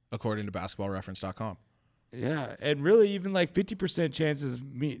 according to basketballreference.com. Yeah, and really even like 50% chances,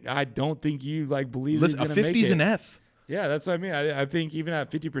 I don't think you like believe he's going to make it. A 50's an F. Yeah, that's what I mean. I think even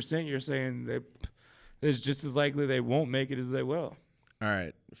at 50%, you're saying that it's just as likely they won't make it as they will. All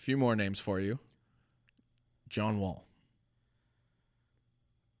right, a few more names for you. John Wall.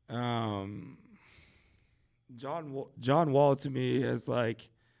 John Wall to me is like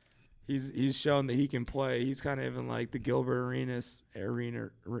he's shown that he can play. He's kind of in like the Gilbert Arenas arena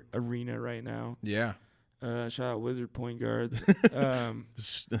right now. Yeah. Shout out Wizard point guards.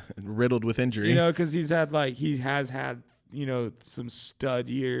 Riddled with injury. You know, because he has had some stud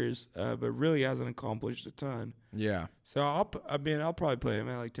years, but really hasn't accomplished a ton. Yeah. So I'll probably put him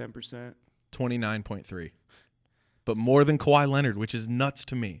at like 10%. 29.3. But more than Kawhi Leonard, which is nuts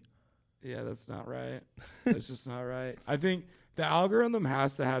to me. Yeah, that's not right. That's just not right. I think the algorithm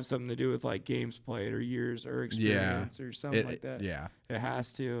has to have something to do with like games played or years or experience or something like that. Yeah. It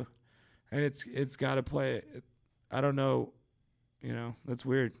has to. And it's got to play it. I don't know. That's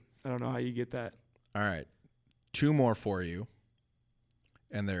weird. I don't know how you get that. All right. 2 more for you.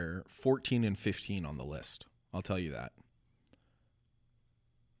 And they're 14 and 15 on the list. I'll tell you that.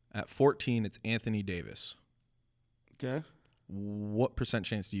 At 14, it's Anthony Davis. Okay. What percent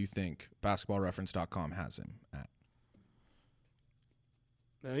chance do you think basketballreference.com has him at?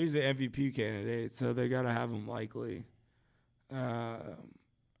 Now, he's an MVP candidate, so they got to have him likely.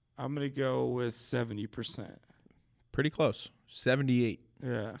 I'm going to go with 70%. Pretty close. 78.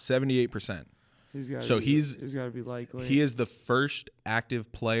 Yeah. 78%. He's got to be likely. He is the first active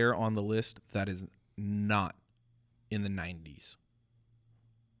player on the list that is not in the 90s.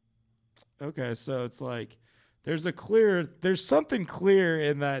 Okay, so it's like there's something clear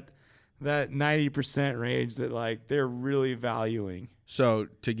in that 90% range that like they're really valuing. So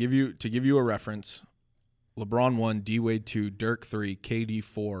to give you a reference, LeBron 1, D Wade 2, Dirk 3, KD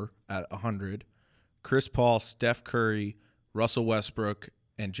 4 at 100, Chris Paul, Steph Curry, Russell Westbrook,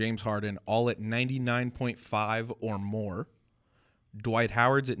 and James Harden all at 99.5 or more. Dwight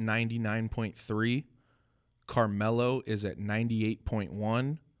Howard's at 99.3. Carmelo is at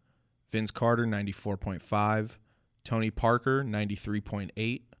 98.1. Vince Carter, 94.5. Tony Parker,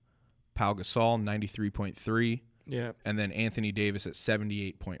 93.8. Pau Gasol, 93.3. Yeah. And then Anthony Davis at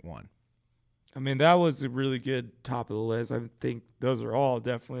 78.1. I mean, that was a really good top of the list. I think those are all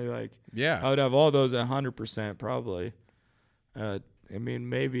definitely like, yeah. I would have all those at 100% probably. I mean,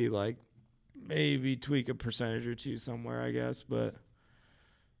 maybe tweak a percentage or two somewhere, I guess. But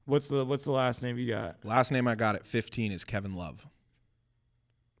what's the last name you got? Last name I got at 15 is Kevin Love.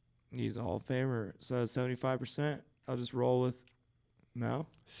 He's a Hall of Famer. So 75%. I'll just roll with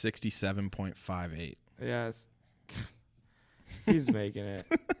 67.58. Yes. He's making it.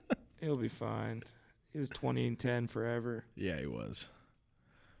 He'll be fine. He was 20 and 10 forever. Yeah, he was.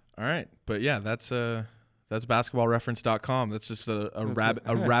 All right. But yeah, that's basketballreference.com. That's just a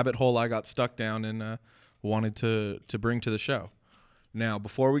rabbit hole I got stuck down and wanted to bring to the show. Now,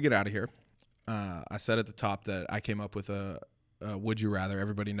 before we get out of here, I said at the top that I came up with a would you rather.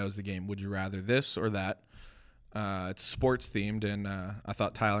 Everybody knows the game. Would you rather this or that? It's sports themed, and I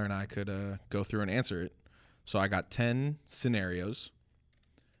thought Tyler and I could go through and answer it. So I got 10 scenarios.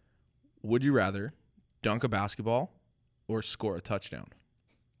 Would you rather dunk a basketball or score a touchdown?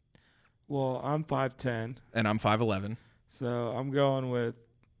 Well, I'm 5'10". And I'm 5'11". So I'm going with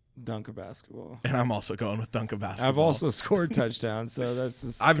dunk a basketball. And I'm also going with dunk a basketball. I've also scored touchdowns, so that's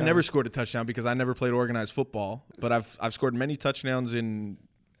just I've never scored a touchdown because I never played organized football, but I've scored many touchdowns in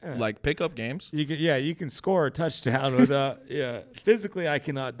like pickup games. You can score a touchdown without physically I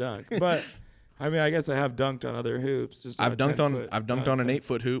cannot dunk. But I mean, I guess I have dunked on other hoops. I've dunked on an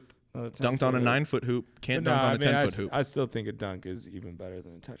 8-foot hoop. Dunked on a 9-foot hoop. Can't dunk on a 10-foot hoop. I still think a dunk is even better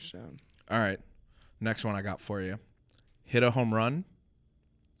than a touchdown. All right. Next one I got for you. Hit a home run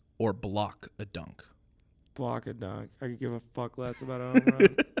or block a dunk? Block a dunk. I could give a fuck less about a home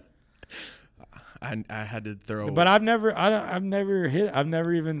run. I I had to throw. But I've never hit. I've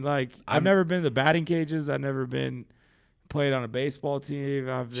never even I've never been to the batting cages. I've never been played on a baseball team.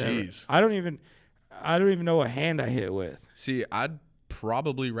 I don't even know what hand I hit with. See, I'd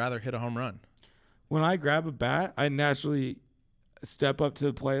probably rather hit a home run. When I grab a bat, I naturally step up to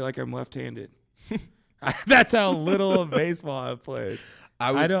the plate like I'm left-handed. That's how little of baseball I've played.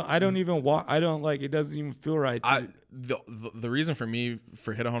 I don't even walk. I don't like. It doesn't even feel right. The reason for me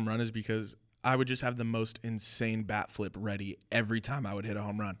for hit a home run is because I would just have the most insane bat flip ready every time I would hit a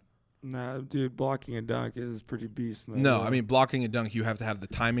home run. Nah, dude, blocking a dunk is pretty beast mode. No, I mean blocking a dunk, you have to have the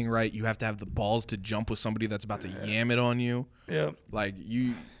timing right. You have to have the balls to jump with somebody that's about to yam it on you. Yep. Like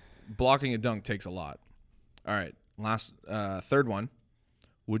blocking a dunk takes a lot. All right, third one.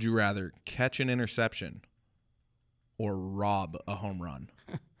 Would you rather catch an interception or rob a home run?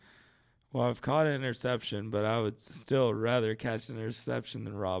 Well, I've caught an interception, but I would still rather catch an interception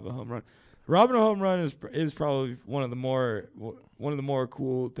than rob a home run. Robbing a home run is probably one of the more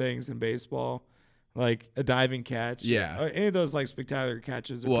cool things in baseball, like a diving catch. Yeah, any of those like spectacular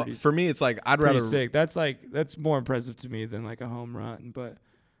catches. Are pretty, for me, it's like I'd rather sick. That's more impressive to me than like a home run. But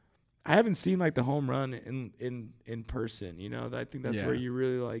I haven't seen like the home run in person. You know, I think that's where you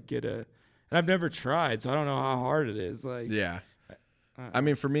really like get a. And I've never tried, so I don't know how hard it is. Like, yeah. I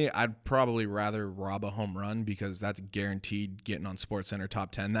mean, for me, I'd probably rather rob a home run because that's guaranteed getting on SportsCenter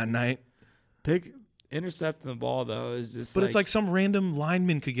top 10 that night. Intercepting the ball though is just. But it's like some random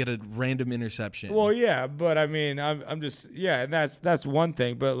lineman could get a random interception. Well, yeah, but I mean, I'm just and that's one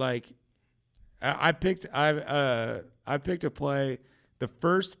thing. But like, I picked a play, the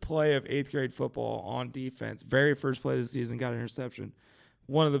first play of 8th grade football on defense, very first play of the season, got an interception.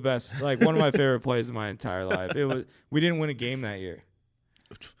 One of the best, like one of my favorite plays in my entire life. We didn't win a game that year.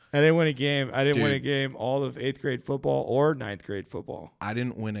 I didn't win a game all of 8th grade football or 9th grade football. I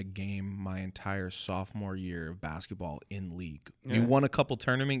didn't win a game my entire sophomore year of basketball in league. Yeah. We won a couple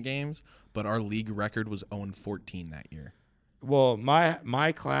tournament games, but our league record was 0-14 that year. Well,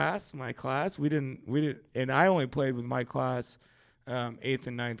 my class, we didn't, and I only played with my class 8th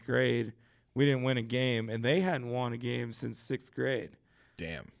and 9th grade. We didn't win a game, and they hadn't won a game since 6th grade.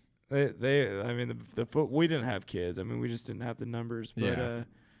 Damn. We didn't have kids. I mean, we just didn't have the numbers. But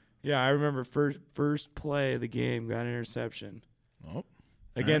I remember first play of the game got an interception. Oh,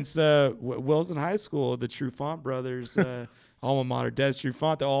 against Wilson High School, the Trufant brothers, alma mater, Des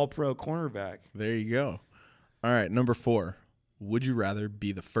Trufant, the All-Pro cornerback. There you go. All right, number 4. Would you rather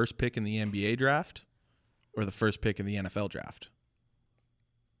be the first pick in the NBA draft or the first pick in the NFL draft?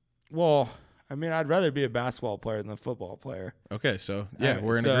 Well, I mean, I'd rather be a basketball player than a football player. Okay, so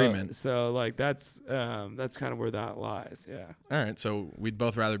we're in agreement. So like that's kind of where that lies. Yeah. All right, so we'd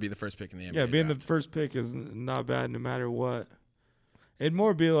both rather be the first pick in the NBA. Yeah, being draft. the first pick is not bad no matter what. It'd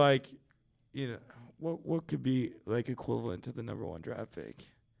more be like, you know, what could be like equivalent to the number 1 draft pick.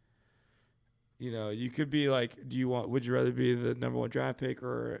 You know, you could be like, would you rather be the number 1 draft pick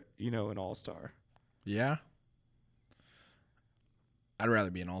or, you know, an all-star? Yeah. I'd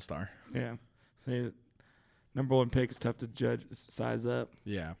rather be an all-star. Yeah. See, number 1 pick is tough to judge, size up.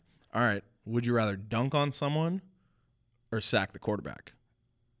 Yeah. All right. Would you rather dunk on someone or sack the quarterback?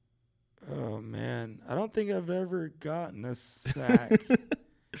 Oh, man. I don't think I've ever gotten a sack.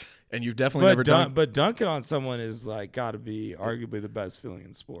 And you've definitely never done. But dunking on someone is like got to be arguably the best feeling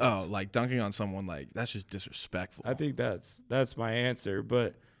in sports. Oh, like dunking on someone, like that's just disrespectful. I think that's my answer.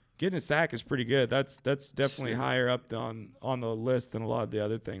 But getting a sack is pretty good. That's definitely higher up on the list than a lot of the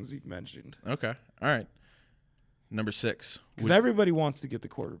other things you've mentioned. Okay. All right. Number 6. Because everybody wants to get the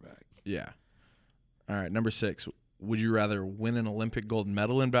quarterback. Yeah. All right. Number 6. Would you rather win an Olympic gold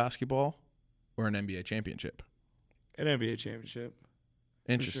medal in basketball or an NBA championship? An NBA championship.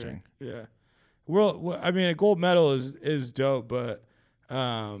 Interesting. Sure. Yeah. Well, I mean, a gold medal is dope, but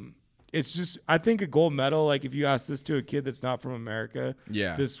it's just, I think a gold medal, like if you ask this to a kid that's not from America,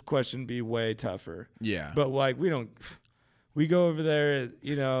 this question would be way tougher. Yeah. But like we go over there,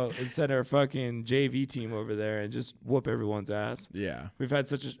 you know, and send our fucking JV team over there and just whoop everyone's ass. Yeah. We've had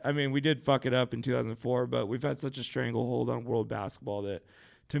we did fuck it up in 2004, but we've had such a stranglehold on world basketball that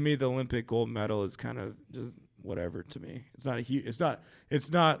to me, the Olympic gold medal is kind of just whatever to me.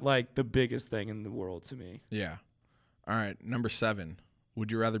 It's not like the biggest thing in the world to me. Yeah. All right. Number 7.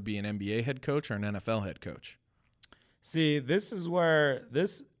 Would you rather be an NBA head coach or an NFL head coach? See, this is where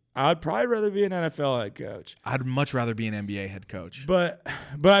I'd probably rather be an NFL head coach. I'd much rather be an NBA head coach. But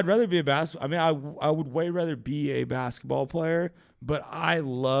I'd rather be a basketball. I mean, I would way rather be a basketball player. But I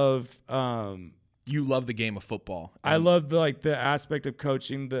love You love the game of football. I love the aspect of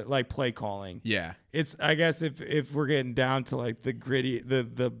coaching, the like play calling. Yeah. It's, I guess if we're getting down to like the gritty,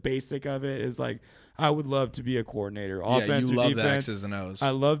 the basic of it is like, I would love to be a coordinator. Offense you or love defense. the X's and O's. I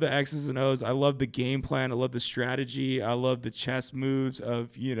love the X's and O's. I love the game plan. I love the strategy. I love the chess moves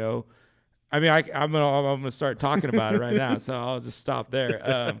of, you know, I mean, I'm gonna start talking about it right now, so I'll just stop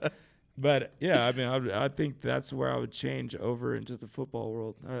there. But yeah, I mean, I think that's where I would change over into the football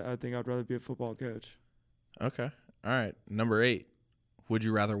world. I think I'd rather be a football coach. Okay. All right. Number 8. Would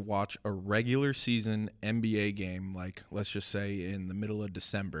you rather watch a regular season NBA game, like let's just say in the middle of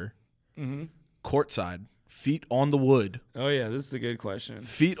December, courtside, feet on the wood? Oh yeah, this is a good question.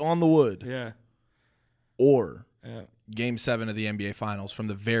 Feet on the wood. Yeah. Or Game 7 of the NBA Finals from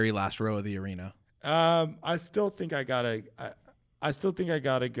the very last row of the arena. I still think I gotta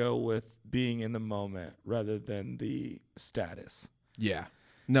go with being in the moment rather than the status. Yeah.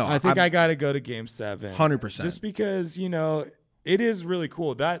 No, I think I gotta go to Game 7. 100%. Just because, you know, it is really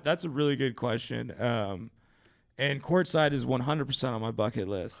cool. That's a really good question. And courtside is 100% on my bucket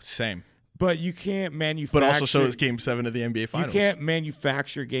list. Same. But you can't manufacture. But also so is Game 7 of the NBA Finals. You can't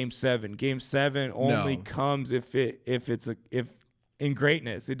manufacture Game 7. Game 7 only comes if in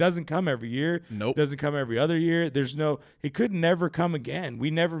greatness. It doesn't come every year. Nope. It doesn't come every other year. It could never come again.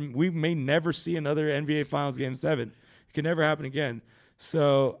 We may never see another NBA Finals Game 7. It could never happen again.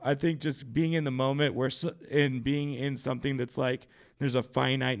 So I think just being in the moment and being in something that's like there's a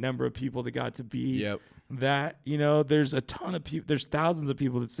finite number of people that got to be that, you know, there's a ton of people, there's thousands of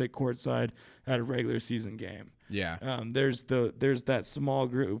people that sit courtside at a regular season game. Yeah. There's that small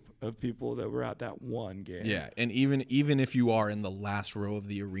group of people that were at that one game. Yeah, and even if you are in the last row of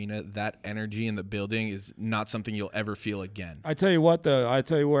the arena, that energy in the building is not something you'll ever feel again. I tell you what, though,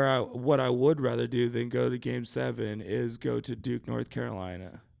 what I would rather do than go to Game 7 is go to Duke, North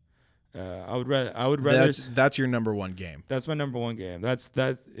Carolina. I would rather. That's your number one game. That's my number one game.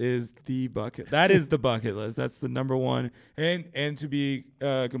 That is the bucket list. That's the number one. And to be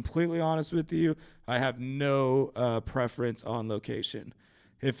completely honest with you, I have no preference on location.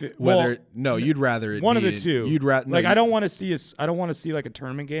 You'd rather it one be of the two. You'd rather I don't want to see like a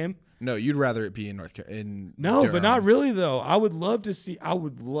tournament game. No, you'd rather it be in No, Durham. but not really though. I would love to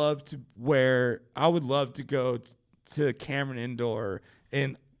go to Cameron Indoor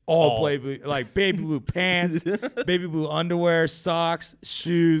and all baby blue pants, baby blue underwear, socks,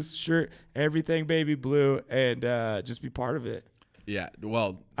 shoes, shirt, everything baby blue, and just be part of it. Yeah,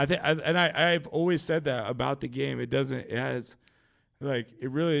 well, I've always said that about the game. It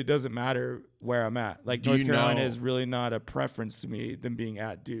really doesn't matter where I'm at. Like North Carolina is really not a preference to me than being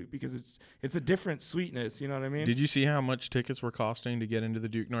at Duke because it's a different sweetness. You know what I mean? Did you see how much tickets were costing to get into the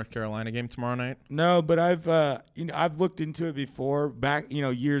Duke North Carolina game tomorrow night? No, but I've looked into it before back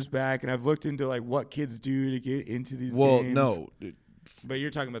years back, and I've looked into like what kids do to get into these games. Well, no, but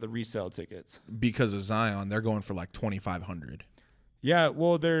you're talking about the resale tickets because of Zion. They're going for like $2,500. Yeah,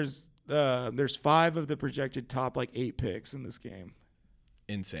 well, there's 5 of the projected top 8 picks in this game.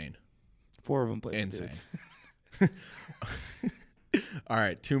 Insane. 4 of them played. Insane. All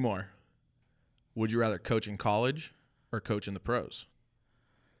right, 2 more. Would you rather coach in college or coach in the pros?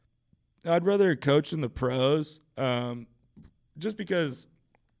 I'd rather coach in the pros, just because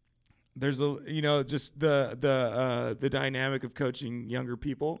there's just the dynamic of coaching younger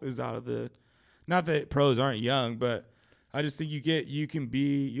people is out of the. Not that pros aren't young, but I just think you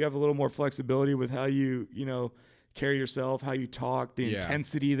have a little more flexibility with how you carry yourself, how you talk, the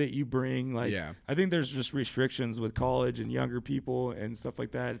intensity that you bring. I think there's just restrictions with college and younger people and stuff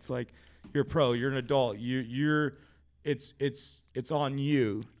like that. It's like you're a pro, you're an adult, it's on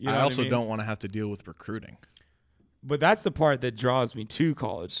you. I also don't want to have to deal with recruiting. But that's the part that draws me to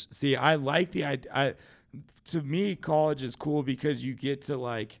college. See, I like to me, college is cool because you get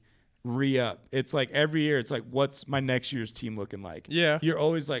to re-up. It's like every year, it's like, what's my next year's team looking like? Yeah. You're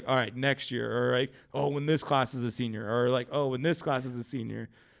always like, all right, next year, or when this class is a senior, or when this class is a senior.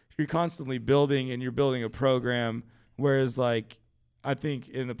 You're constantly building, and you're building a program, whereas I think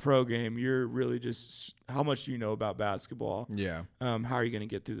in the pro game, you're really just how much do you know about basketball? Yeah. How are you going to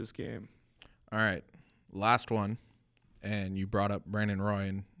get through this game? All right. Last one, and you brought up Brandon Roy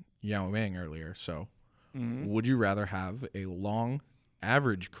and Yao Ming earlier, so would you rather have a long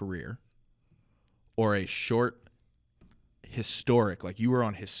average career or a short historic, like you were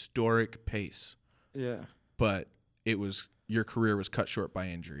on historic pace, but your career was cut short by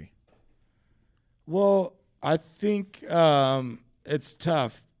injury? Well, I think it's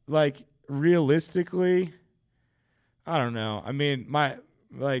tough. Realistically, I don't know. I mean,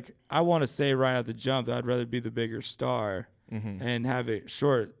 I want to say right at the jump that I'd rather be the bigger star. and have it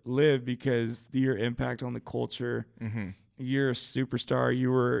short-lived because your impact on the culture. You're a superstar.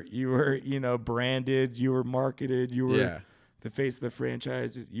 You were branded. You were marketed. You were the face of the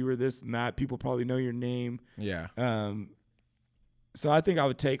franchise. You were this and that. People probably know your name. Yeah. So I think I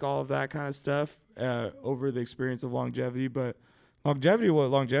would take all of that kind of stuff over the experience of longevity. But what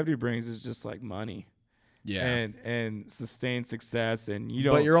longevity brings is just like money. Yeah. And sustained success, and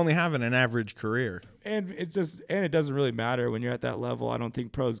But you're only having an average career. And it doesn't really matter when you're at that level. I don't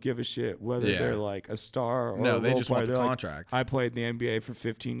think pros give a shit whether they're like a star or a they role just player. want the They're contract. Like, I played in the NBA for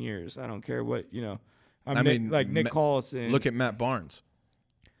 15 years. I don't care what I mean, Nick Collison. Look at Matt Barnes.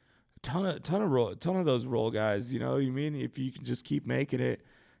 Ton of those role guys. You know what I mean? If you can just keep making it,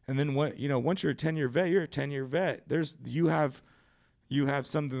 and then once you're a 10-year vet, you're a 10-year vet. You have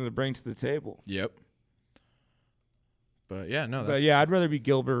something to bring to the table. Yep. But yeah, no. I'd rather be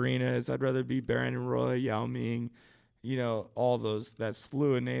Gilbert Arenas. I'd rather be Brandon Roy, Yao Ming, all that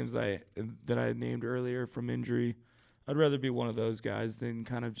slew of names that I had named earlier from injury. I'd rather be one of those guys than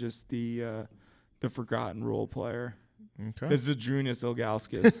kind of just the forgotten role player. Okay. The Zydrunas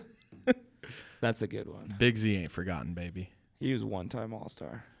Ilgauskas. That's a good one. Big Z ain't forgotten, baby. He was a one-time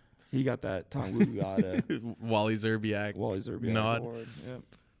All-Star. He got that Tom Lugata, Wally Zerbiak nod. Award. Yep.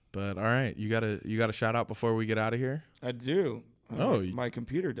 But all right, you got a shout out before we get out of here? I do. My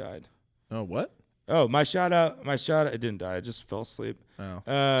computer died. Oh, what? Oh, my shout out. It didn't die. I just fell asleep. Oh.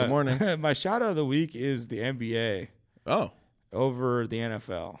 Good morning. My shout out of the week is the NBA. Oh. Over the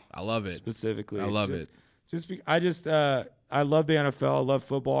NFL. I love it. Specifically. I love it. I love the NFL. I love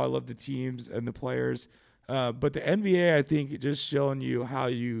football. I love the teams and the players. But the NBA, I think, just showing you how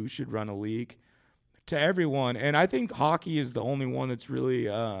you should run a league to everyone. And I think hockey is the only one that's really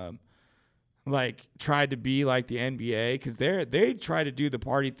tried to be like the NBA, because they try to do the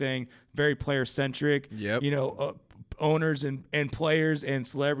party thing, very player centric. Yep. Owners and players and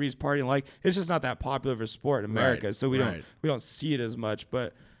celebrities partying. Like, it's just not that popular of a sport in America, right. So we don't see it as much.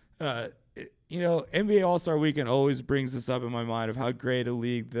 But NBA All-Star Weekend always brings this up in my mind of how great a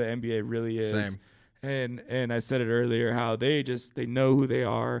league the NBA really is. Same. And I said it earlier, how they know who they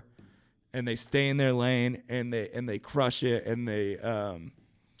are, and they stay in their lane, and they crush it, and they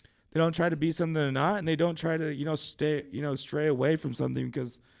don't try to be something they're not, and they don't try to stray away from something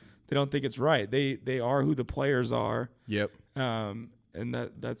because they don't think it's right. They are who the players are. Yep. And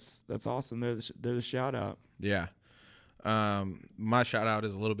that's awesome. They're the shout out. Yeah. My shout out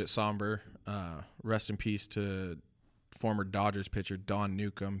is a little bit somber. Rest in peace to former Dodgers pitcher Don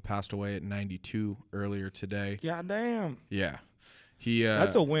Newcomb, passed away at 92 earlier today. Goddamn. Yeah.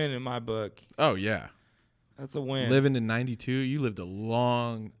 That's a win in my book. Oh yeah. That's a win. Living in 92, you lived a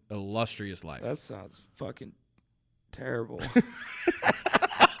long, illustrious life. That sounds fucking terrible.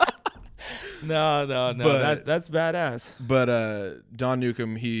 No. That's badass. But Don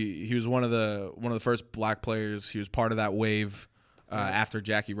Newcomb, he was one of the first black players. He was part of that wave after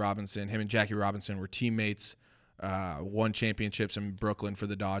Jackie Robinson. Him and Jackie Robinson were teammates. Won championships in Brooklyn for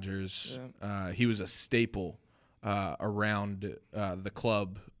the Dodgers. Yeah. He was a staple around the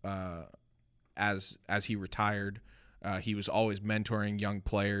club as he retired. He was always mentoring young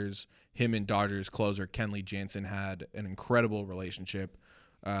players. Him and Dodgers closer Kenley Jansen had an incredible relationship.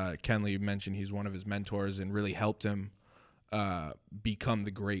 Kenley mentioned he's one of his mentors and really helped him become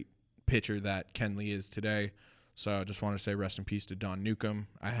the great pitcher that Kenley is today. So I just want to say rest in peace to Don Newcomb.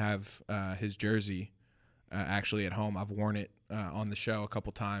 I have his jersey actually at home. I've worn it on the show a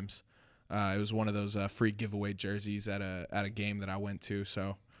couple times. It was one of those free giveaway jerseys at a game that I went to.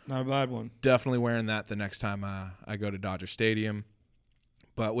 So not a bad one. Definitely wearing that the next time I go to Dodger Stadium.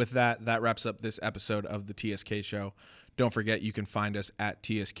 But with that wraps up this episode of the TSK Show. Don't forget, you can find us at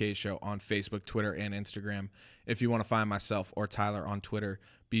TSK Show on Facebook, Twitter, and Instagram. If you want to find myself or Tyler on Twitter,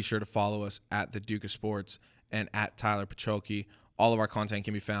 be sure to follow us at The Duke of Sports and at Tyler Pacholke. All of our content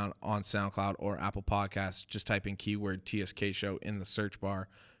can be found on SoundCloud or Apple Podcasts. Just type in keyword TSK Show in the search bar.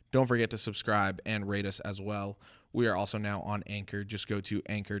 Don't forget to subscribe and rate us as well. We are also now on Anchor. Just go to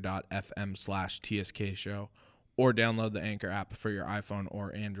anchor.fm/TSK Show or download the Anchor app for your iPhone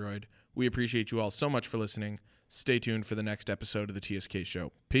or Android. We appreciate you all so much for listening. Stay tuned for the next episode of the TSK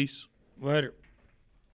Show. Peace. Later.